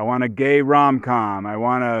 I want a gay rom-com. I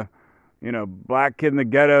want a, black kid in the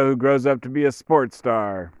ghetto who grows up to be a sports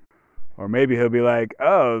star. Or maybe he'll be like,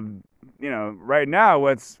 oh, right now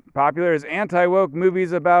what's popular is anti-woke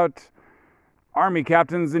movies about army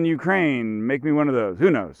captains in Ukraine. Make me one of those. Who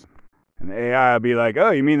knows? And the AI will be like,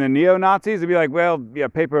 oh, you mean the neo-Nazis? It'll be like, well, yeah,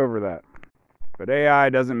 paper over that. But AI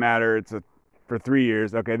doesn't matter. It's for 3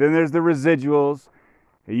 years. Okay, then there's the residuals.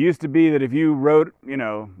 It used to be that if you wrote,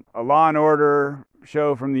 a Law and Order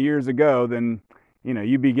show from the years ago, then,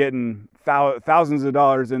 you'd be getting thousands of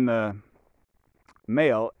dollars in the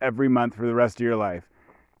mail every month for the rest of your life.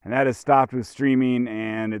 and that has stopped with streaming,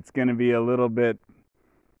 and it's going to be a little bit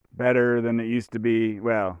better than it used to be.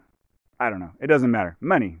 Well, I don't know. It doesn't matter.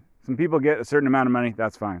 Money. Some people get a certain amount of money.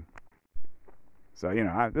 That's fine. So,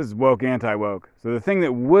 this is woke, anti-woke. So the thing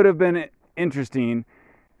that would have been interesting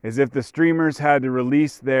is if the streamers had to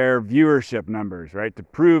release their viewership numbers, right? To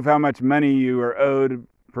prove how much money you are owed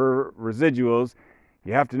per residuals,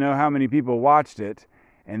 you have to know how many people watched it.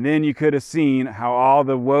 And then you could have seen how all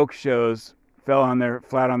the woke shows fell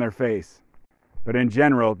flat on their face. But in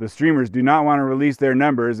general, the streamers do not want to release their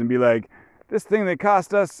numbers and be like, this thing that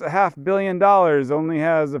cost us $500 million only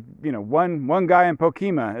has one guy in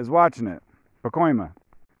Pokima is watching it. Pacoima.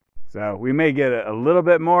 So we may get a little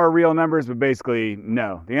bit more real numbers, but basically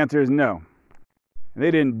no. The answer is no.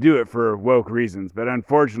 They didn't do it for woke reasons, but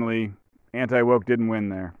unfortunately, anti-woke didn't win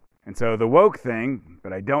there. And so the woke thing,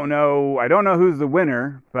 but I don't know who's the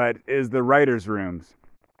winner, but is the writers' rooms.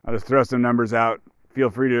 I'll just throw some numbers out. Feel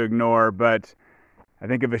free to ignore, but I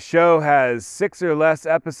think if a show has 6 or less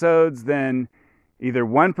episodes, then either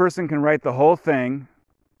one person can write the whole thing.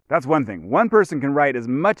 That's one thing. One person can write as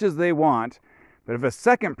much as they want, but if a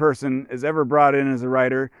second person is ever brought in as a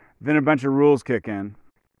writer, then a bunch of rules kick in.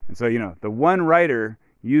 And so, the one writer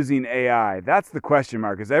using AI, that's the question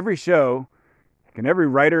mark. Is every show, can every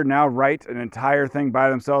writer now write an entire thing by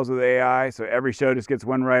themselves with AI? So every show just gets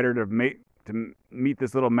one writer to meet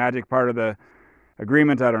this little magic part of the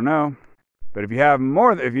agreement? I don't know. But if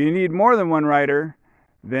you need more than one writer,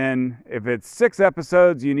 then if it's 6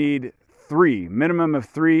 episodes, you need 3, minimum of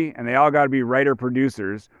 3, and they all got to be writer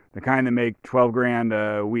producers, the kind that make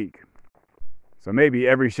 $12,000 a week. So maybe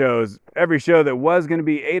every show that was going to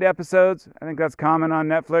be 8 episodes, I think that's common on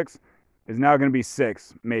Netflix, is now going to be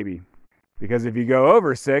 6, maybe. Because if you go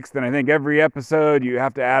over 6, then I think every episode you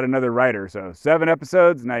have to add another writer. So 7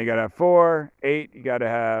 episodes, now you got to have 4, 8, you got to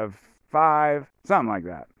have 5, something like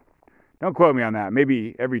that. Don't quote me on that.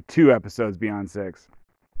 Maybe every 2 episodes beyond 6.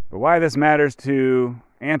 But why this matters to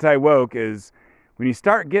anti-woke is when you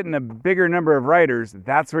start getting a bigger number of writers,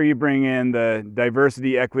 that's where you bring in the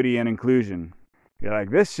diversity, equity, and inclusion. You're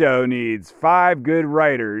like, this show needs 5 good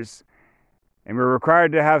writers, and we're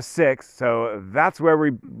required to have 6, so that's where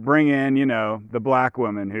we bring in, the black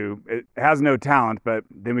woman who has no talent, but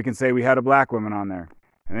then we can say we had a black woman on there.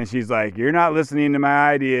 And then she's like, you're not listening to my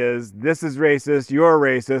ideas. This is racist. You're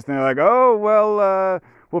racist. And they're like, oh, well,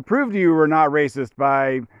 we'll prove to you we're not racist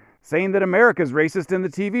by saying that America's racist in the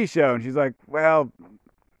TV show. And she's like, well,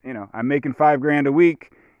 I'm making $5,000 a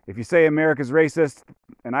week. If you say America's racist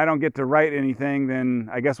and I don't get to write anything, then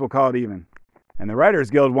I guess we'll call it even. And the Writers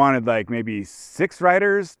Guild wanted like maybe 6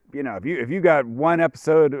 writers. If you got 1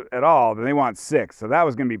 episode at all, then they want 6. So that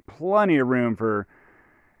was going to be plenty of room for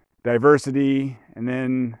diversity. And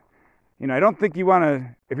then, I don't think you want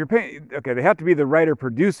to, if you're paying, okay, they have to be the writer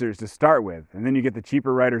producers to start with, and then you get the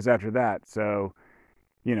cheaper writers after that. So,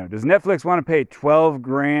 does Netflix want to pay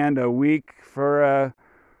 $12,000 a week for a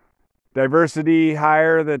diversity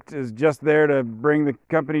hire that is just there to bring the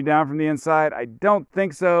company down from the inside? I don't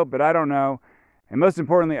think so, but I don't know. And most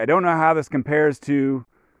importantly, I don't know how this compares to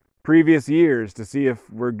previous years to see if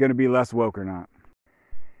we're going to be less woke or not.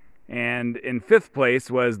 And in 5th place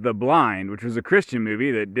was The Blind, which was a Christian movie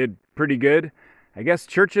that did pretty good. I guess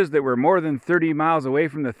churches that were more than 30 miles away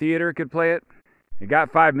from the theater could play it. It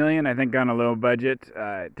got $5 million, I think, on a low budget.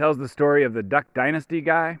 It tells the story of the Duck Dynasty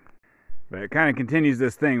guy. But it kind of continues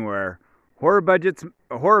this thing where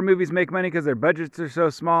horror movies make money because their budgets are so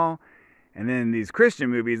small. And then these Christian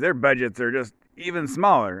movies, their budgets are just even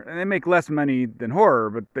smaller. And they make less money than horror,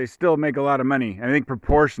 but they still make a lot of money. I think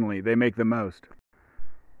proportionally, they make the most.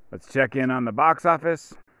 Let's check in on the box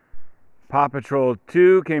office. Paw Patrol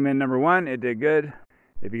 2 came in number 1. It did good.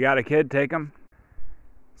 If you got a kid, take them.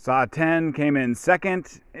 Saw 10 came in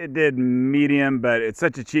 2nd. It did medium, but it's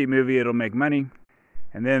such a cheap movie, it'll make money.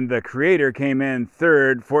 And then The Creator came in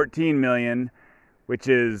 3rd, $14 million, which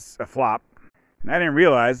is a flop. And I didn't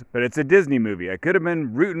realize, but it's a Disney movie. I could have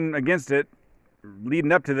been rooting against it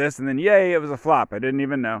leading up to this, and then yay, it was a flop. I didn't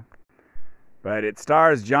even know. But it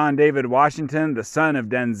stars John David Washington, the son of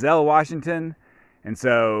Denzel Washington. And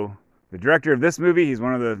so the director of this movie, he's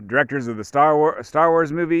one of the directors of the Star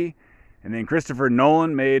Wars movie. And then Christopher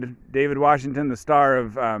Nolan made David Washington the star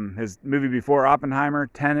of his movie before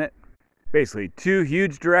Oppenheimer, Tenet. Basically 2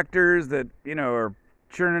 huge directors that, are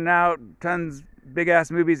churning out tons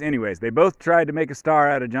big-ass movies. Anyways, they both tried to make a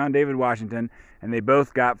star out of John David Washington, and they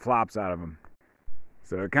both got flops out of him.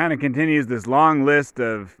 So it kind of continues this long list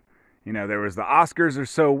of, there was the Oscars are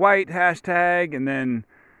so white hashtag, and then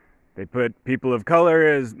they put people of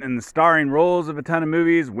color in the starring roles of a ton of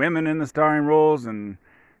movies, women in the starring roles, and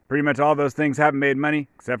pretty much all those things haven't made money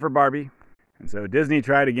except for Barbie. And so Disney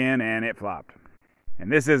tried again and it flopped.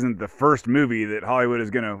 And this isn't the first movie that Hollywood is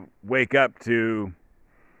going to wake up to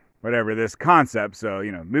whatever this concept. So,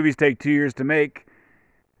 movies take 2 years to make.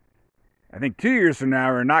 I think 2 years from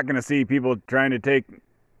now, we're not going to see people trying to take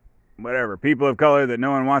people of color that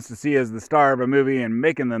no one wants to see as the star of a movie and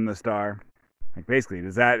making them the star. Like, basically,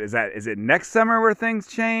 is it next summer where things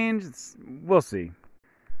change? We'll see.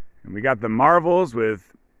 And we got the Marvels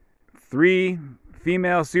with 3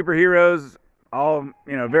 female superheroes, all,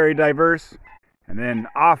 very diverse. And then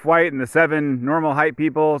Off-White and the 7 normal height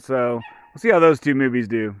people. So we'll see how those 2 movies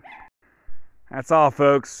do. That's all,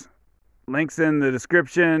 folks. Links in the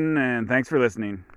description, and thanks for listening.